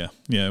 sets. Yeah,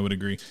 I would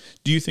agree.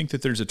 Do you think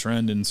that there's a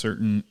trend in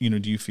certain,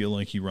 do you feel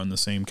like you run the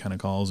same kind of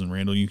calls? And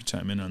Randall, you can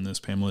chime in on this,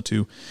 Pamela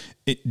too.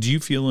 Do you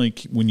feel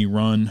like when you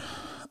run,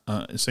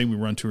 say we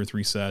run 2 or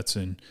 3 sets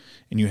and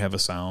you have a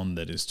sound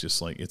that is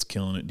just like, it's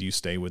killing it. Do you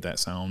stay with that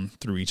sound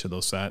through each of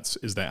those sets?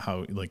 Is that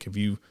how, like, if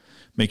you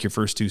make your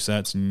first 2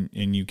 sets and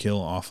you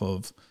kill off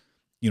of,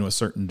 a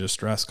certain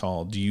distress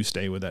call, do you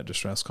stay with that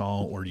distress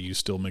call or do you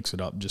still mix it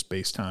up just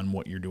based on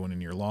what you're doing in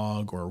your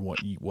log or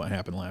what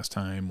happened last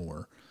time,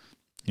 or,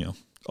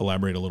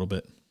 elaborate a little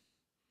bit?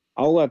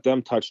 I'll let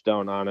them touch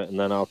down on it and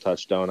then I'll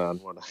touch down on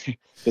what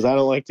because I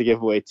don't like to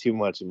give away too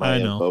much of my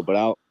info,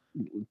 but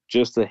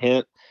just a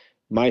hint.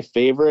 My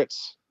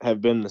favorites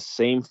have been the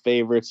same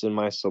favorites in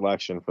my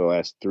selection for the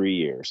last 3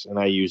 years. And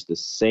I use the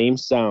same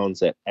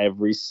sounds at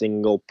every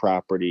single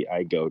property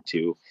I go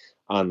to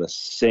on the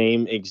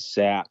same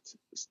exact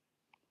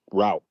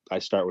route. I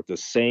start with the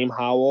same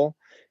howl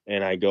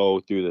and I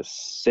go through the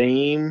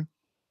same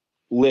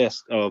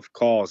list of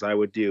calls I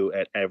would do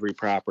at every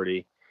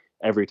property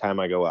every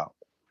time I go out.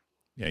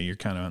 Yeah, you're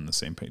kind of on the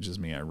same page as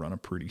me. I run a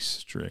pretty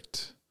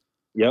strict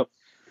Yep.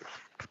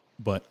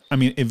 But I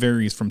mean, it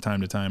varies from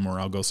time to time where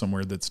I'll go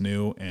somewhere that's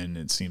new and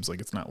it seems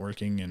like it's not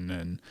working. And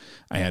then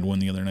I had one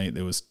the other night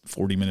that was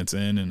 40 minutes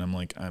in and I'm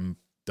like, I'm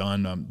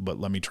done. But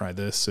let me try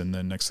this. And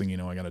then next thing you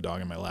know, I got a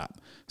dog in my lap.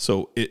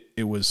 So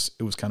it was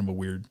kind of a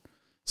weird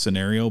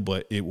scenario,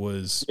 but it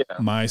was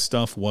my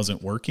stuff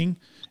wasn't working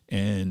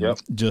and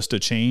just a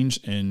change.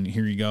 And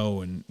here you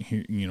go. And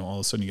here, you know, all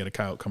of a sudden you got a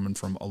coyote coming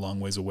from a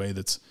long ways away.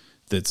 That's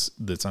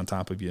on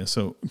top of you.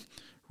 So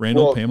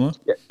Randall, Pamela.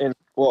 Yeah, and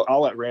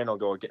I'll let Randall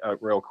go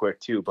real quick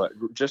too, but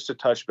just to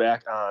touch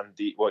back on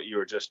what you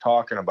were just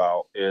talking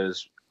about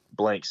is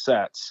blank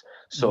sets.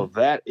 So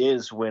that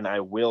is when I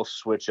will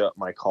switch up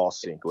my call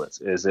sequence.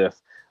 Is if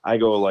I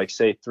go like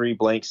say 3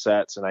 blank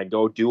sets and I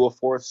go do a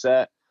 4th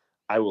set,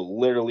 I will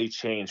literally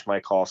change my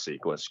call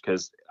sequence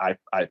because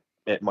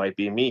it might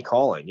be me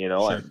calling, you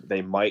know, and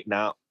they might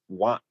not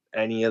want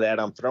any of that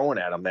I'm throwing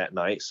at them that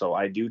night. So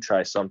I do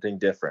try something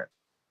different.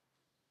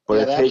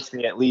 But it takes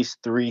me at least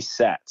 3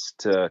 sets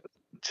to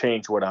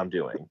change what I'm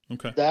doing.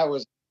 Okay. That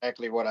was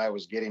exactly what I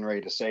was getting ready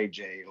to say,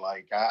 Jay.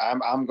 Like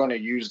I'm going to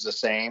use the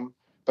same,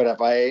 but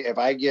if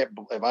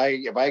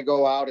I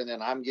go out and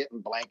then I'm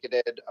getting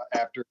blanketed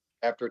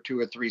after 2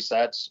 or 3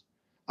 sets,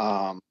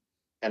 and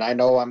I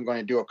know I'm going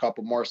to do a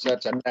couple more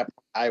sets, at that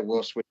point, I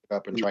will switch it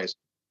up and try as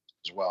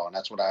well. And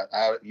that's what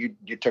you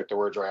took the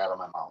words right out of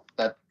my mouth.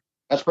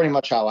 That's pretty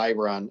much how I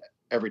run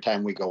every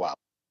time we go out.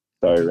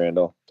 Sorry,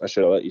 Randall. I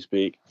should have let you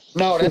speak.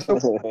 No, that's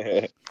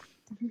okay.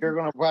 You're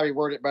going to probably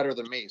word it better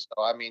than me.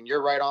 So, I mean,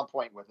 you're right on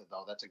point with it,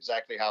 though. That's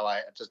exactly how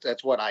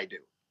that's what I do.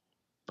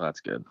 That's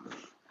good.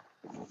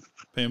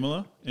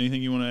 Pamela,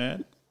 anything you want to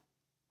add?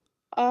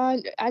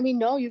 I mean,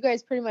 no, you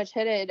guys pretty much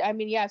hit it. I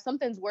mean, yeah, if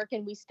something's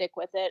working, we stick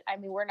with it. I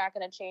mean, we're not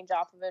going to change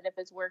off of it if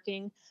it's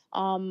working.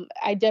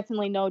 I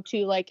definitely know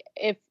too, like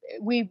if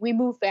we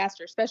move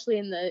faster, especially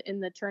in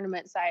the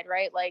tournament side,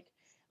 right? Like,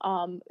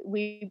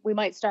 we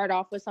might start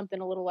off with something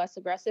a little less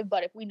aggressive,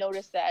 but if we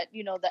notice that,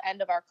 you know, the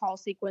end of our call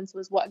sequence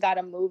was what got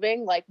them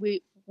moving, like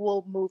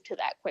we'll move to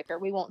that quicker.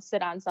 We won't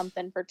sit on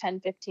something for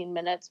 10, 15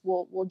 minutes.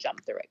 We'll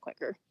jump through it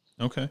quicker.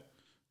 Okay.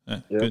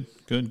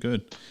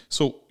 Good.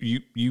 So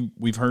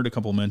we've heard a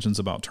couple mentions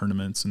about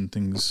tournaments and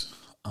things,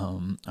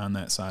 on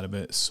that side of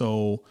it.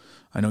 So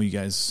I know you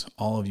guys,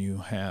 all of you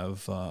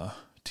have,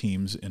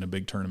 teams in a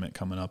big tournament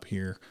coming up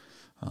here.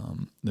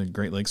 The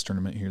Great Lakes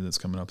tournament here that's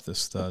coming up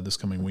this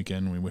coming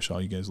weekend. We wish all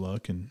you guys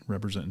luck and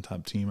representing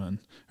top 10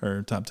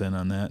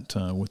 on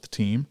that with the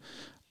team.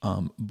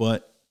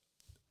 But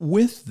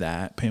with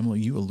that, Pamela,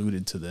 you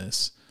alluded to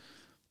this.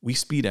 We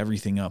speed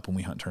everything up when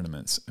we hunt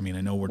tournaments. I mean,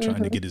 I know we're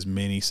trying to get as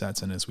many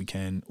sets in as we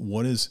can.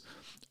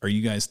 Are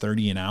you guys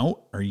 30 and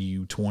out? Are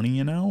you 20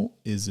 and out?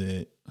 Is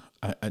it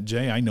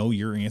Jay? I know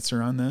your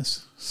answer on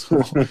this,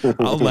 so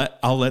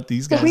I'll let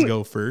these guys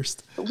go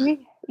first.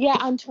 Yeah,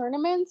 on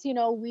tournaments, you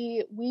know,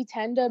 we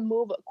tend to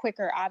move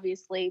quicker,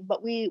 obviously,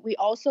 but we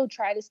also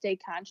try to stay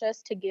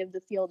conscious to give the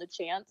field a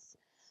chance.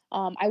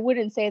 I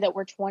wouldn't say that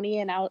we're 20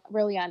 and out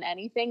really on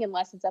anything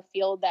unless it's a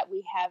field that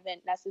we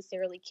haven't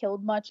necessarily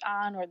killed much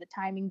on or the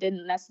timing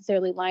didn't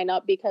necessarily line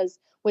up, because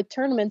with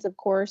tournaments, of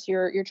course,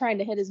 you're trying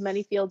to hit as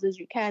many fields as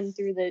you can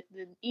through the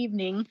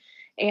evening.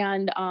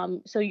 And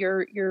so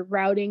you're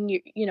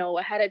routing, you know,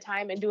 ahead of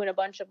time and doing a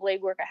bunch of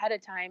legwork ahead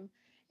of time.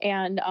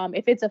 And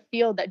if it's a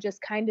field that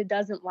just kind of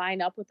doesn't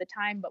line up with the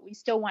time, but we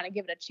still want to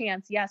give it a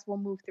chance, yes, we'll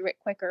move through it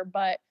quicker.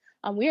 But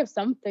we have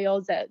some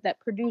fields that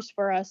produce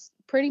for us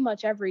pretty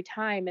much every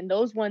time. And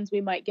those ones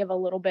we might give a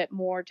little bit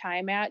more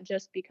time at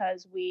just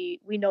because we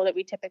know that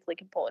we typically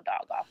can pull a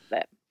dog off of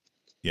it.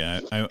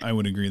 Yeah, I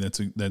would agree.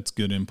 That's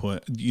good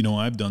input. You know,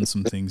 I've done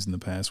some things in the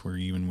past where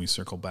even we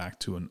circle back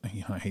to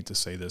I hate to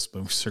say this,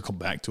 but we circle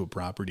back to a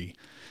property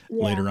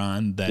later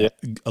on that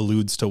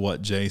alludes to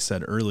what Jay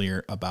said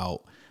earlier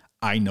about,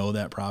 I know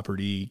that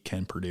property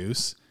can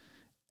produce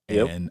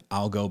and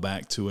I'll go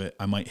back to it.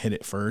 I might hit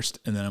it first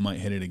and then I might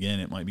hit it again.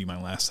 It might be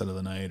my last set of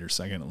the night or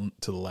second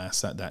to the last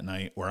set that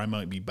night, or I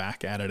might be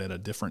back at it at a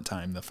different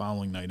time the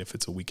following night if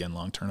it's a weekend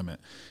long tournament.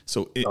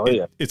 So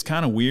it's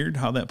kind of weird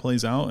how that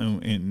plays out,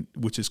 and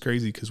which is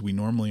crazy because we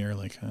normally are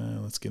like,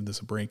 let's give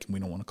this a break and we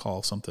don't want to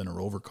call something or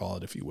overcall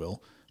it, if you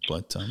will.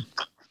 But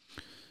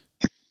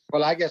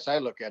well, I guess I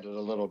look at it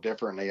a little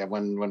differently.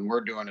 When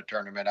we're doing a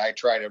tournament, I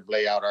try to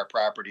lay out our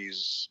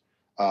properties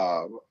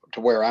to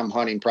where I'm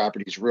hunting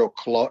properties real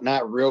close,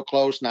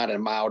 not a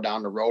mile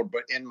down the road,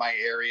 but in my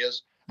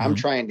areas. I'm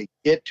trying to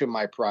get to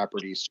my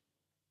properties,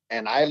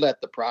 and I let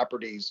the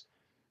properties,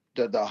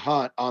 the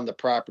hunt on the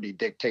property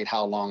dictate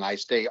how long I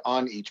stay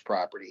on each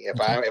property. If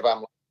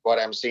I'm what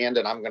I'm seeing,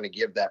 then I'm going to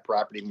give that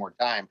property more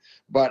time.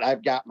 But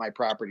I've got my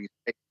properties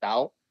picked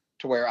out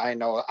to where I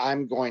know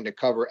I'm going to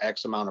cover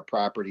X amount of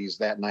properties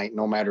that night,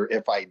 no matter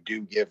if I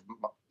do give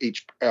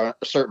each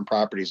certain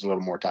properties a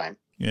little more time.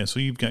 Yeah,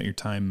 so you've got your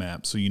time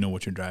map, so you know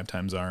what your drive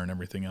times are and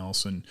everything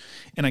else. And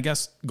I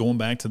guess going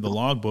back to the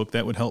logbook,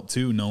 that would help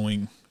too,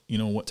 knowing, you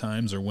know, what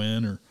times or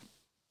when or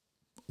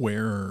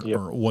where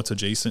or what's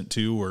adjacent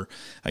to, or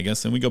I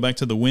guess then we go back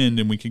to the wind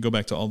and we could go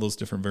back to all those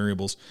different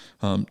variables.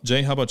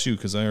 Jay, how about you?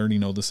 Because I already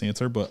know this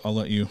answer, but I'll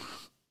let you.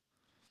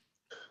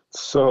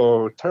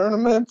 So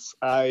tournaments,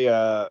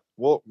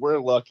 we're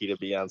lucky to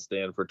be on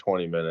stand for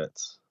 20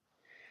 minutes.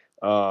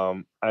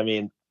 I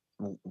mean,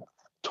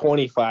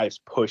 25's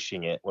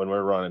pushing it when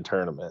we're running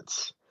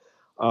tournaments.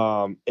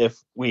 If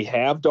we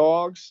have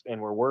dogs and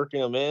we're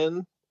working them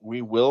in,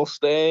 we will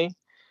stay.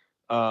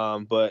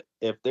 But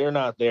if they're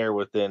not there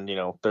within,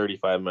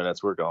 35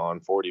 minutes, we're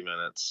gone. 40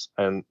 minutes,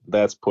 and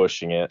that's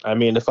pushing it. I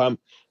mean, if I'm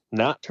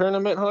not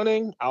tournament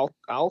hunting,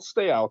 I'll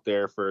stay out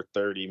there for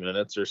 30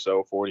 minutes or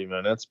so, 40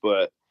 minutes,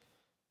 but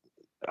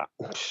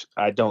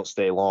I don't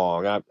stay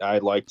long. I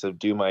like to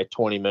do my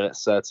 20-minute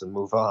sets and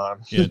move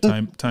on. Yeah,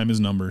 time is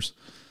numbers.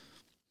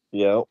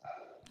 Yep.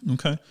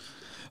 Okay.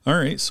 All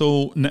right.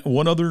 So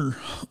what other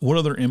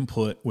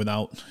input,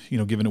 without,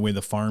 giving away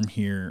the farm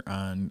here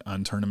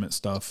on tournament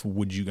stuff,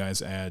 would you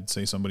guys add?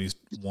 Say somebody's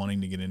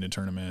wanting to get into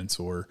tournaments,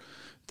 or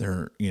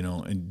they're,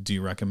 do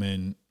you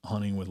recommend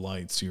hunting with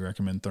lights? Do you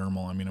recommend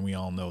thermal? I mean, we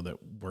all know that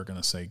we're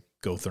going to say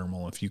go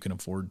thermal. If you can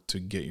afford to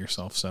get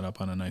yourself set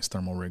up on a nice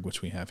thermal rig,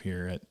 which we have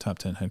here at Top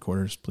 10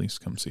 headquarters, please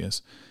come see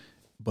us.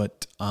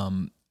 But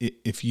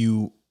if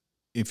you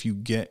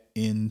get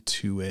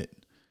into it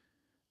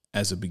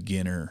as a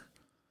beginner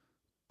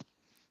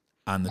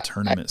on the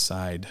tournament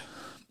side,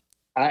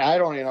 I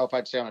don't even know if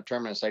I'd say on a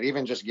tournament side,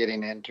 even just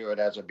getting into it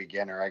as a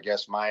beginner, I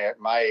guess my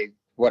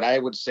what I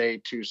would say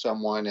to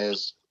someone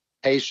is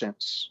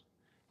patience.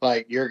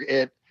 Like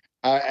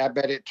I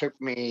bet it took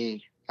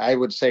me, I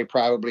would say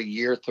probably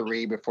year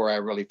 3 before I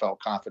really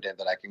felt confident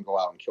that I can go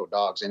out and kill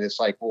dogs. And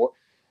it's like, well,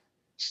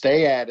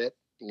 stay at it,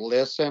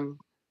 listen,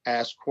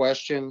 ask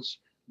questions,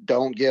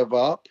 don't give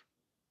up.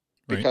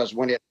 Because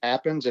when it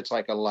happens, it's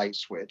like a light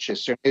switch.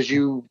 As soon as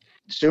you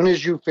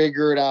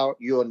figure it out,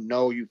 you'll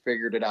know you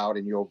figured it out,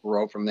 and you'll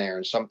grow from there.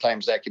 And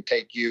sometimes that could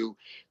take you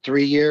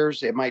 3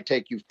 years. It might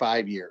take you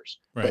 5 years.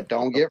 Right. But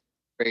don't get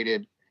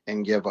frustrated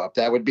and give up.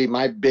 That would be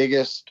my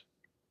biggest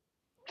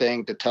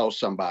thing to tell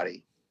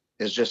somebody,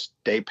 is just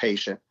stay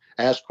patient.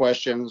 Ask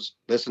questions.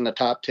 Listen to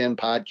Top 10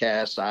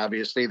 podcasts.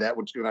 Obviously, that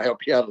was going to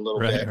help you out a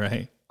little bit.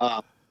 Right.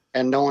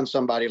 And knowing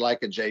somebody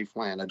like a Jay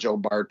Flynn, a Joe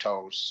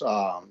Bartos,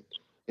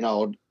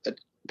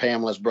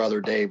 Pamela's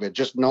brother, David,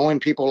 just knowing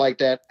people like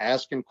that,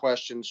 asking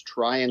questions,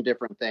 trying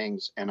different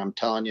things. And I'm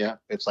telling you,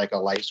 it's like a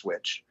light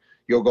switch.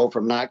 You'll go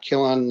from not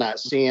killing, not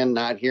seeing,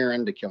 not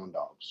hearing to killing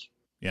dogs.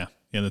 Yeah.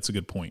 Yeah. That's a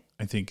good point.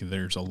 I think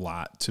there's a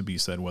lot to be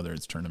said, whether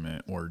it's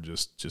tournament or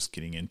just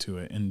getting into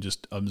it and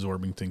just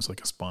absorbing things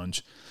like a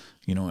sponge.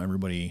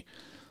 Everybody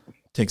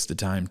takes the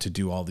time to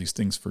do all these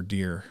things for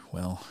deer.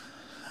 Well,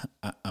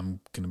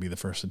 I'm going to be the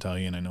first to tell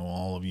you, and I know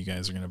all of you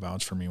guys are going to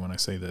vouch for me when I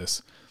say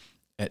this.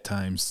 At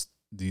times,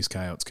 these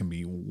coyotes can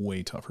be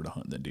way tougher to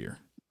hunt than deer.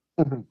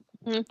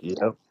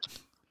 Yep.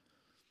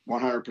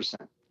 100%.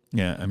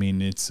 Yeah. I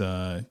mean, it's,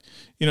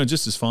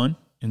 just as fun,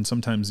 and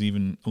sometimes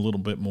even a little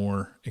bit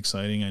more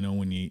exciting. I know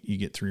when you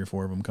get 3 or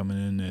 4 of them coming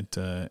in at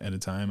a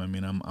time. I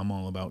mean, I'm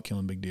all about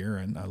killing big deer,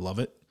 and I love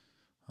it.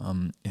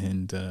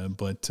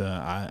 But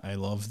I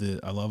love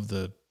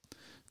the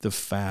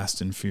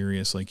fast and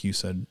furious, like you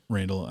said,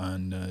 Randall,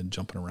 on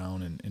jumping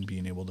around and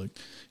being able to,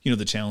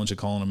 the challenge of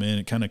calling them in.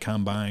 It kind of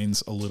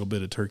combines a little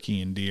bit of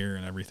turkey and deer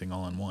and everything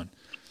all in one.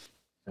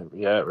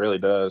 Yeah, it really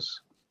does.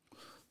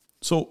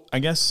 So I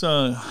guess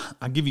I'll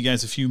give you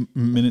guys a few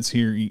minutes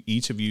here,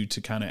 each of you,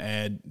 to kind of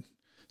add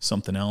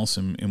something else,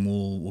 and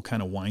we'll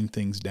kind of wind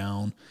things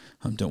down.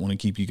 Don't want to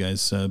keep you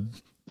guys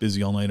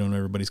busy all night. I know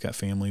everybody's got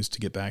families to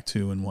get back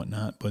to and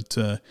whatnot, but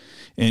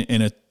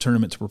and a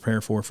tournament to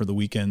prepare for the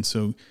weekend.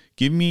 So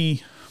give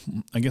me,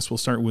 I guess we'll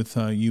start with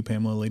you,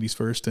 Pamela, ladies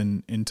first,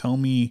 and tell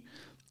me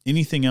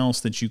anything else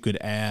that you could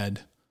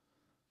add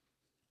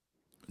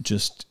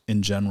just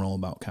in general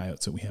about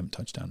coyotes that we haven't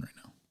touched on right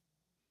now.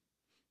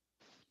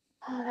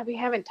 That we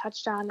haven't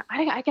touched on.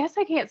 I guess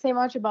I can't say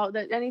much about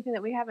anything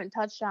that we haven't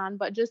touched on,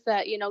 but just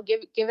that,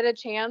 give it a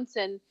chance,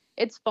 and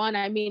it's fun.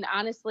 I mean,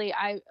 honestly,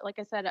 like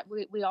I said,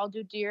 we all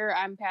do deer.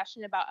 I'm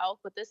passionate about elk,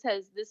 but this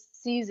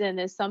season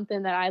is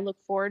something that I look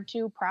forward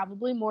to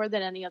probably more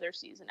than any other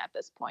season at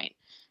this point.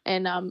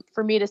 And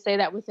for me to say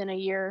that within a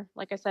year,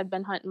 like I said,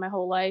 been hunting my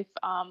whole life.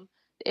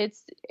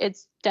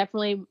 It's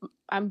definitely,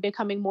 I'm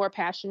becoming more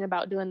passionate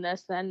about doing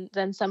this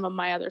than some of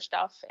my other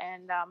stuff.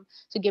 And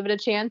so give it a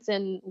chance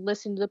and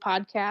listen to the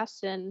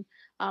podcast and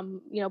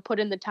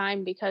put in the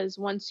time, because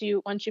once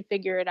you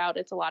figure it out,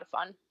 it's a lot of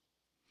fun.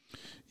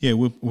 Yeah,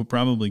 we'll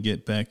probably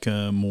get back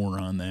more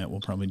on that. We'll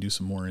probably do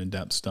some more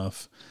in-depth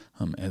stuff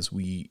as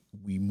we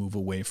move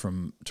away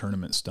from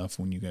tournament stuff,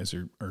 when you guys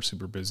are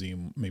super busy,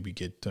 and maybe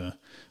get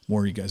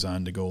more of you guys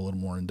on to go a little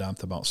more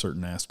in-depth about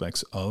certain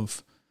aspects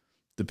of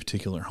the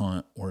particular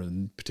hunt or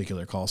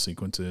particular call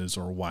sequences,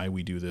 or why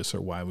we do this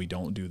or why we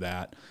don't do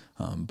that.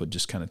 But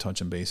just kind of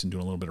touching base and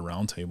doing a little bit of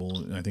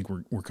roundtable. And I think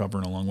we're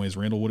covering a long ways.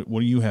 Randall, what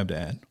do you have to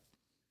add?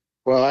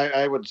 Well,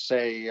 I would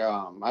say,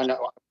 I know,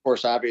 of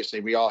course,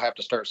 obviously we all have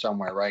to start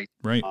somewhere, right?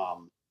 Right.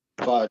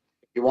 But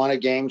you want a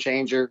game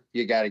changer,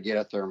 you got to get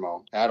a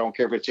thermo. I don't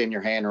care if it's in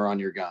your hand or on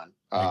your gun.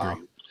 I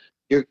agree.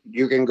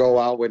 You can go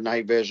out with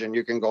night vision,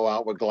 you can go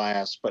out with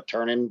glass, but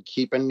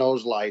keeping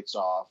those lights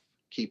off,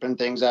 keeping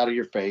things out of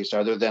your face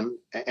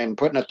and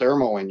putting a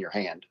thermo in your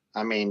hand.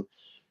 I mean,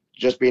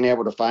 just being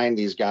able to find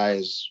these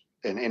guys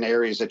in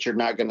areas that you're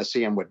not going to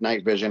see them with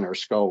night vision or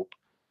scope,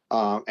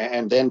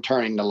 and then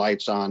turning the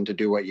lights on to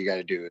do what you got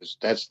to do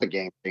that's the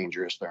game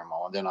changer is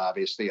thermo. And then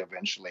obviously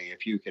eventually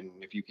if you can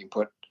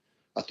put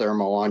a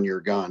thermo on your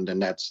gun,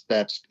 then it's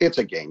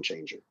a game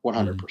changer,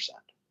 100%.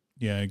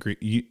 Yeah, I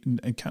agree.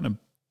 It kind of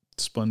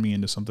spun me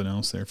into something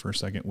else there for a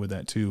second with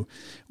that too.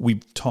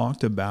 We've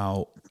talked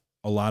about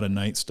a lot of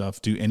night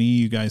stuff. Do any of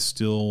you guys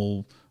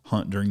still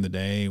hunt during the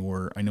day?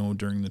 Or I know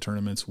during the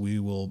tournaments we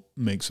will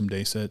make some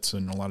day sets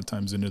and a lot of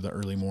times into the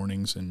early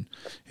mornings and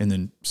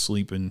then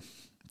sleep in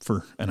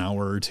for an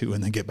hour or two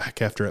and then get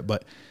back after it.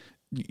 But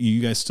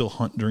you guys still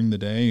hunt during the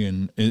day,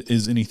 and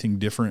is anything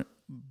different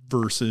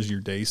versus your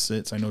day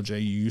sits? I know, Jay,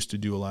 you used to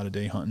do a lot of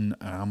day hunting.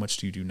 How much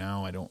do you do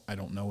now? I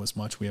don't know as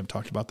much. We haven't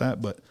talked about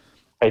that, but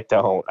I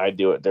don't. I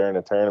do it during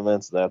the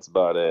tournaments. And that's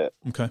about it.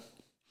 Okay.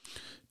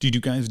 Do you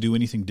guys do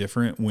anything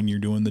different when you're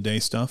doing the day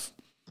stuff?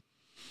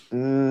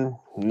 No,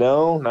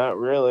 not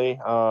really.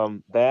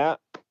 That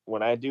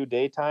when I do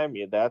daytime,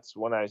 that's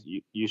when I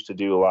used to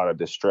do a lot of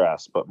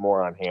distress, but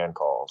more on hand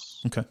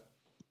calls. Okay.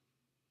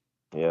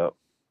 Yep.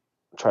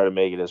 Try to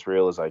make it as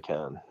real as I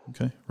can.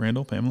 Okay.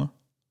 Randall, Pamela?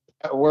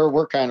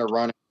 We're kind of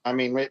running. I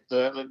mean,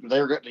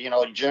 they're,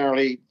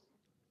 generally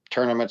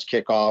tournaments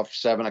kick off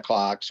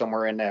 7:00,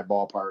 somewhere in that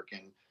ballpark.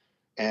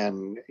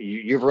 And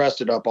you've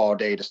rested up all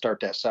day to start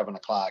that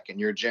 7:00, and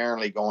you're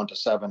generally going to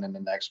 7 in the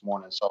next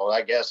morning. So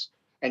I guess,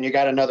 and you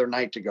got another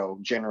night to go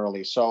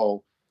generally.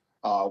 So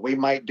we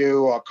might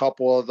do a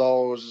couple of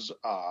those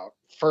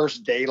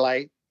first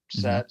daylight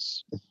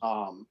sets.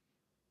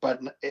 But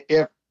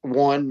if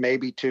one,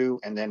 maybe two,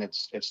 and then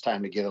it's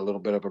time to get a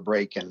little bit of a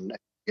break and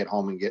get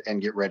home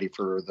and get ready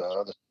for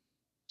the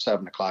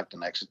 7:00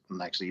 the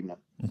next evening.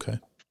 Okay.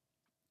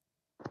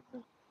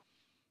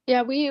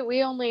 Yeah,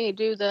 we only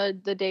do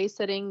the day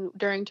sitting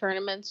during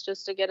tournaments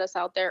just to get us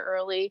out there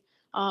early.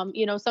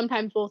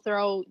 Sometimes we'll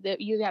throw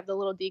that. You have the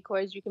little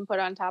decoys you can put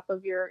on top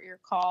of your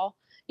call.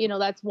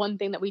 That's one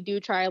thing that we do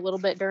try a little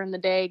bit during the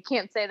day.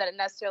 Can't say that it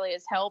necessarily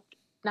has helped.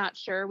 Not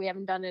sure. We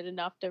haven't done it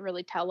enough to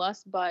really tell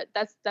us, but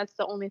that's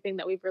the only thing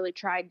that we've really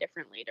tried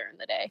differently during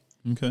the day.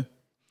 Okay.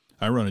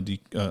 I run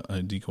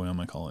a decoy on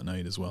my call at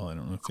night as well. I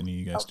don't know if any of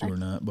you guys do or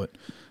not, but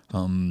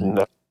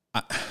No.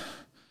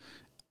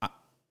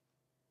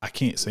 I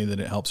can't say that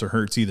it helps or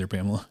hurts either,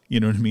 Pamela. You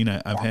know what I mean?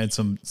 I've had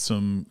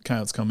some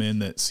coyotes come in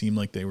that seemed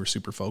like they were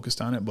super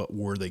focused on it, but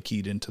were they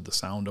keyed into the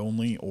sound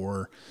only,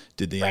 or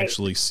did they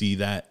actually see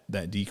that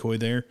decoy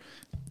there?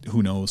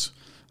 Who knows?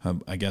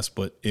 I guess,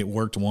 but it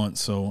worked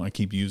once, so I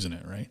keep using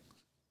it, right?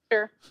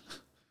 Sure.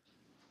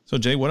 So,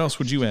 Jay, what else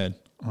would you add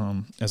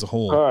as a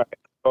whole? All right.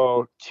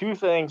 So 2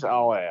 things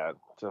I'll add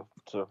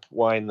to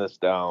wind this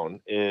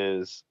down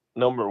is,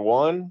 number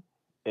 1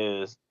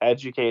 is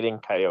educating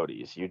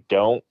coyotes. You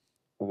don't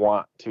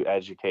want to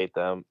educate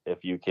them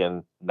if you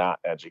can not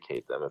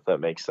educate them, if that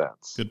makes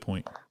sense. Good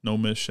point. No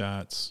missed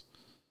shots.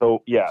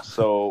 So, yeah.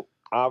 So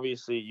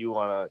obviously you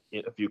want to,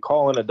 if you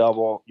call in a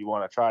double, you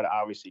want to try to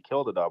obviously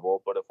kill the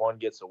double, but if one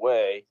gets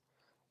away,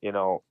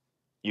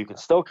 you can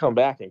still come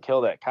back and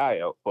kill that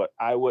coyote, but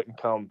I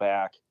wouldn't come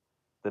back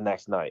the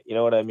next night. You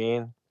know what I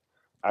mean?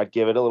 I'd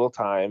give it a little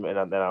time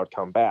and then I would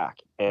come back.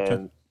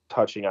 And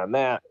touching on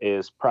that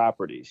is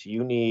properties.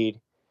 You need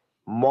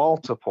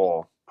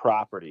multiple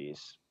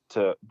properties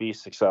to be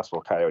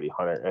successful coyote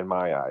hunter in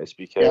my eyes,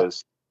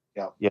 because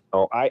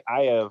I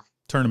have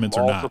tournaments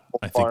or not,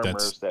 I think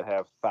farmers that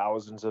have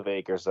thousands of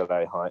acres that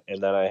I hunt,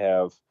 and then I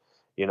have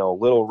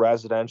little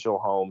residential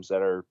homes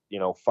that are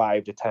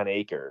 5 to 10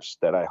 acres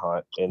that I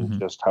hunt, and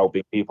just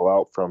helping people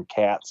out, from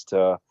cats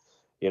to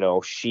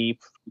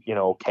sheep,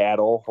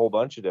 cattle, whole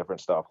bunch of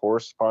different stuff.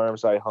 Horse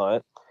farms I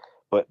hunt.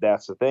 But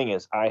that's the thing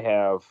is, I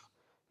have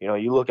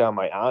you look on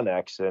my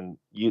Onyx and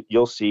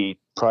you'll see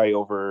probably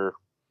over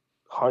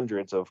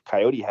hundreds of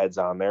coyote heads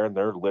on there, and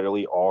they're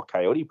literally all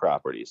coyote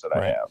properties that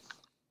I have.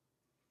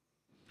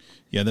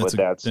 Yeah, that's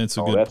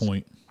a good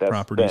point.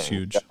 Property is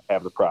huge.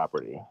 Have the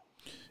property.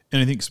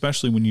 And I think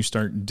especially when you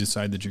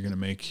decide that you're going to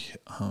make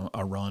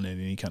a run at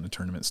any kind of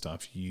tournament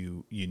stuff,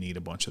 you need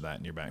a bunch of that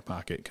in your back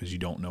pocket, because you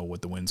don't know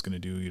what the wind's going to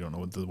do. You don't know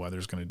what the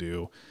weather's going to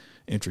do.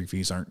 Entry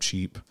fees aren't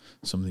cheap.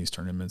 Some of these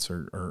tournaments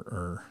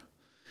are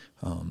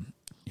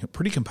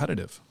pretty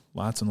competitive.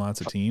 Lots and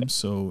lots of teams.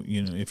 So,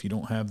 if you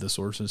don't have the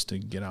sources to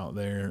get out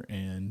there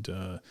and,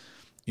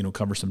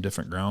 cover some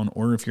different ground,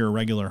 or if you're a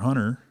regular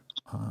hunter,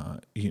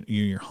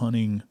 you're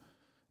hunting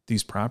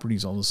these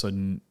properties, all of a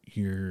sudden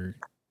you're,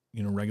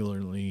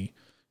 regularly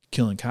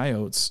killing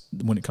coyotes.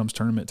 When it comes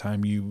tournament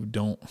time, you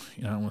don't,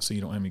 I don't want to say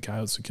you don't have any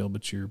coyotes to kill,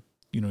 but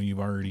you've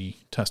already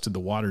tested the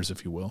waters,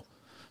 if you will.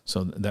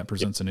 So that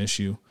presents an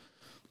issue.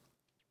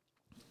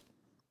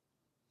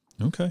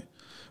 Okay.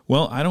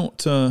 Well, I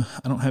don't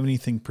have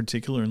anything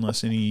particular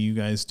unless any of you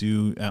guys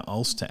do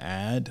else to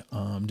add.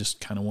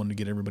 Just kind of wanted to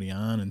get everybody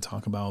on and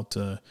talk about,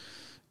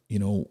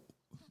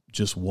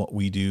 just what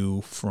we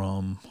do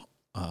from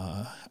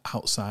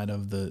outside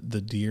of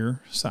the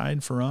deer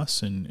side for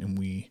us, and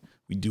we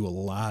do a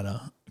lot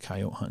of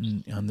coyote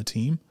hunting on the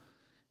team,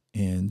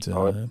 and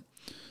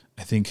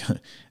I think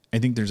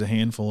there's a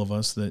handful of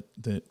us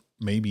that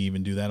maybe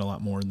even do that a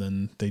lot more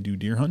than they do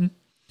deer hunting.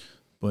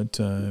 But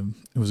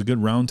it was a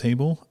good round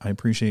table. I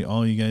appreciate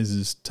all you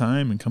guys'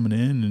 time and coming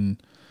in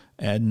and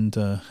adding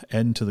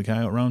to the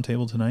coyote round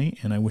table tonight.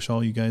 And I wish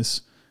all you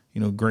guys,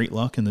 great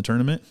luck in the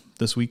tournament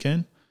this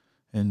weekend.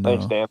 And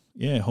thanks, Dan.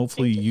 Yeah,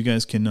 hopefully you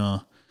guys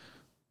can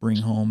bring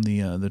home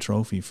the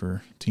trophy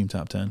for Team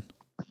Top 10.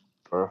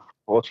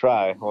 We'll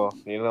try. Well,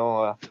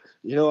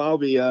 I'll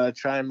be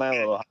trying my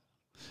little.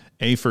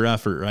 A for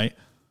effort, right?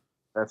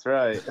 That's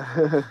right.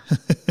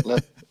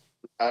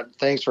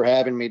 Thanks for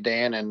having me,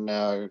 Dan,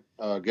 and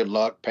good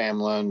luck,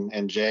 Pamela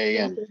and Jay,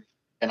 and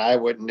I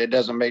wouldn't. It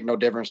doesn't make no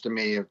difference to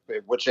me if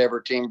whichever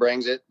team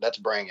brings it. Let's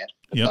bring it.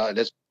 Yep.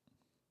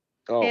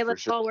 Hey,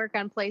 let's all work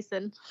on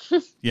placing.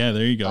 Yeah,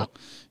 there you go.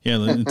 Yeah,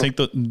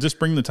 just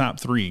bring the top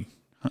 3.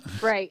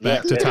 Right.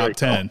 Back to top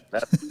 10.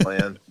 That's the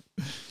plan.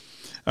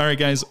 All right,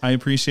 guys, I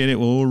appreciate it.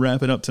 We'll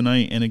wrap it up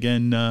tonight. And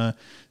again,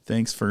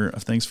 thanks for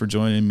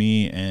joining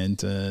me and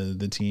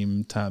the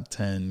Team Top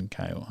 10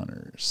 Coyote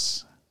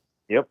Hunters.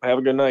 Yep. Have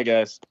a good night,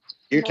 guys.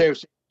 You too,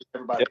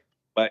 everybody. Yep.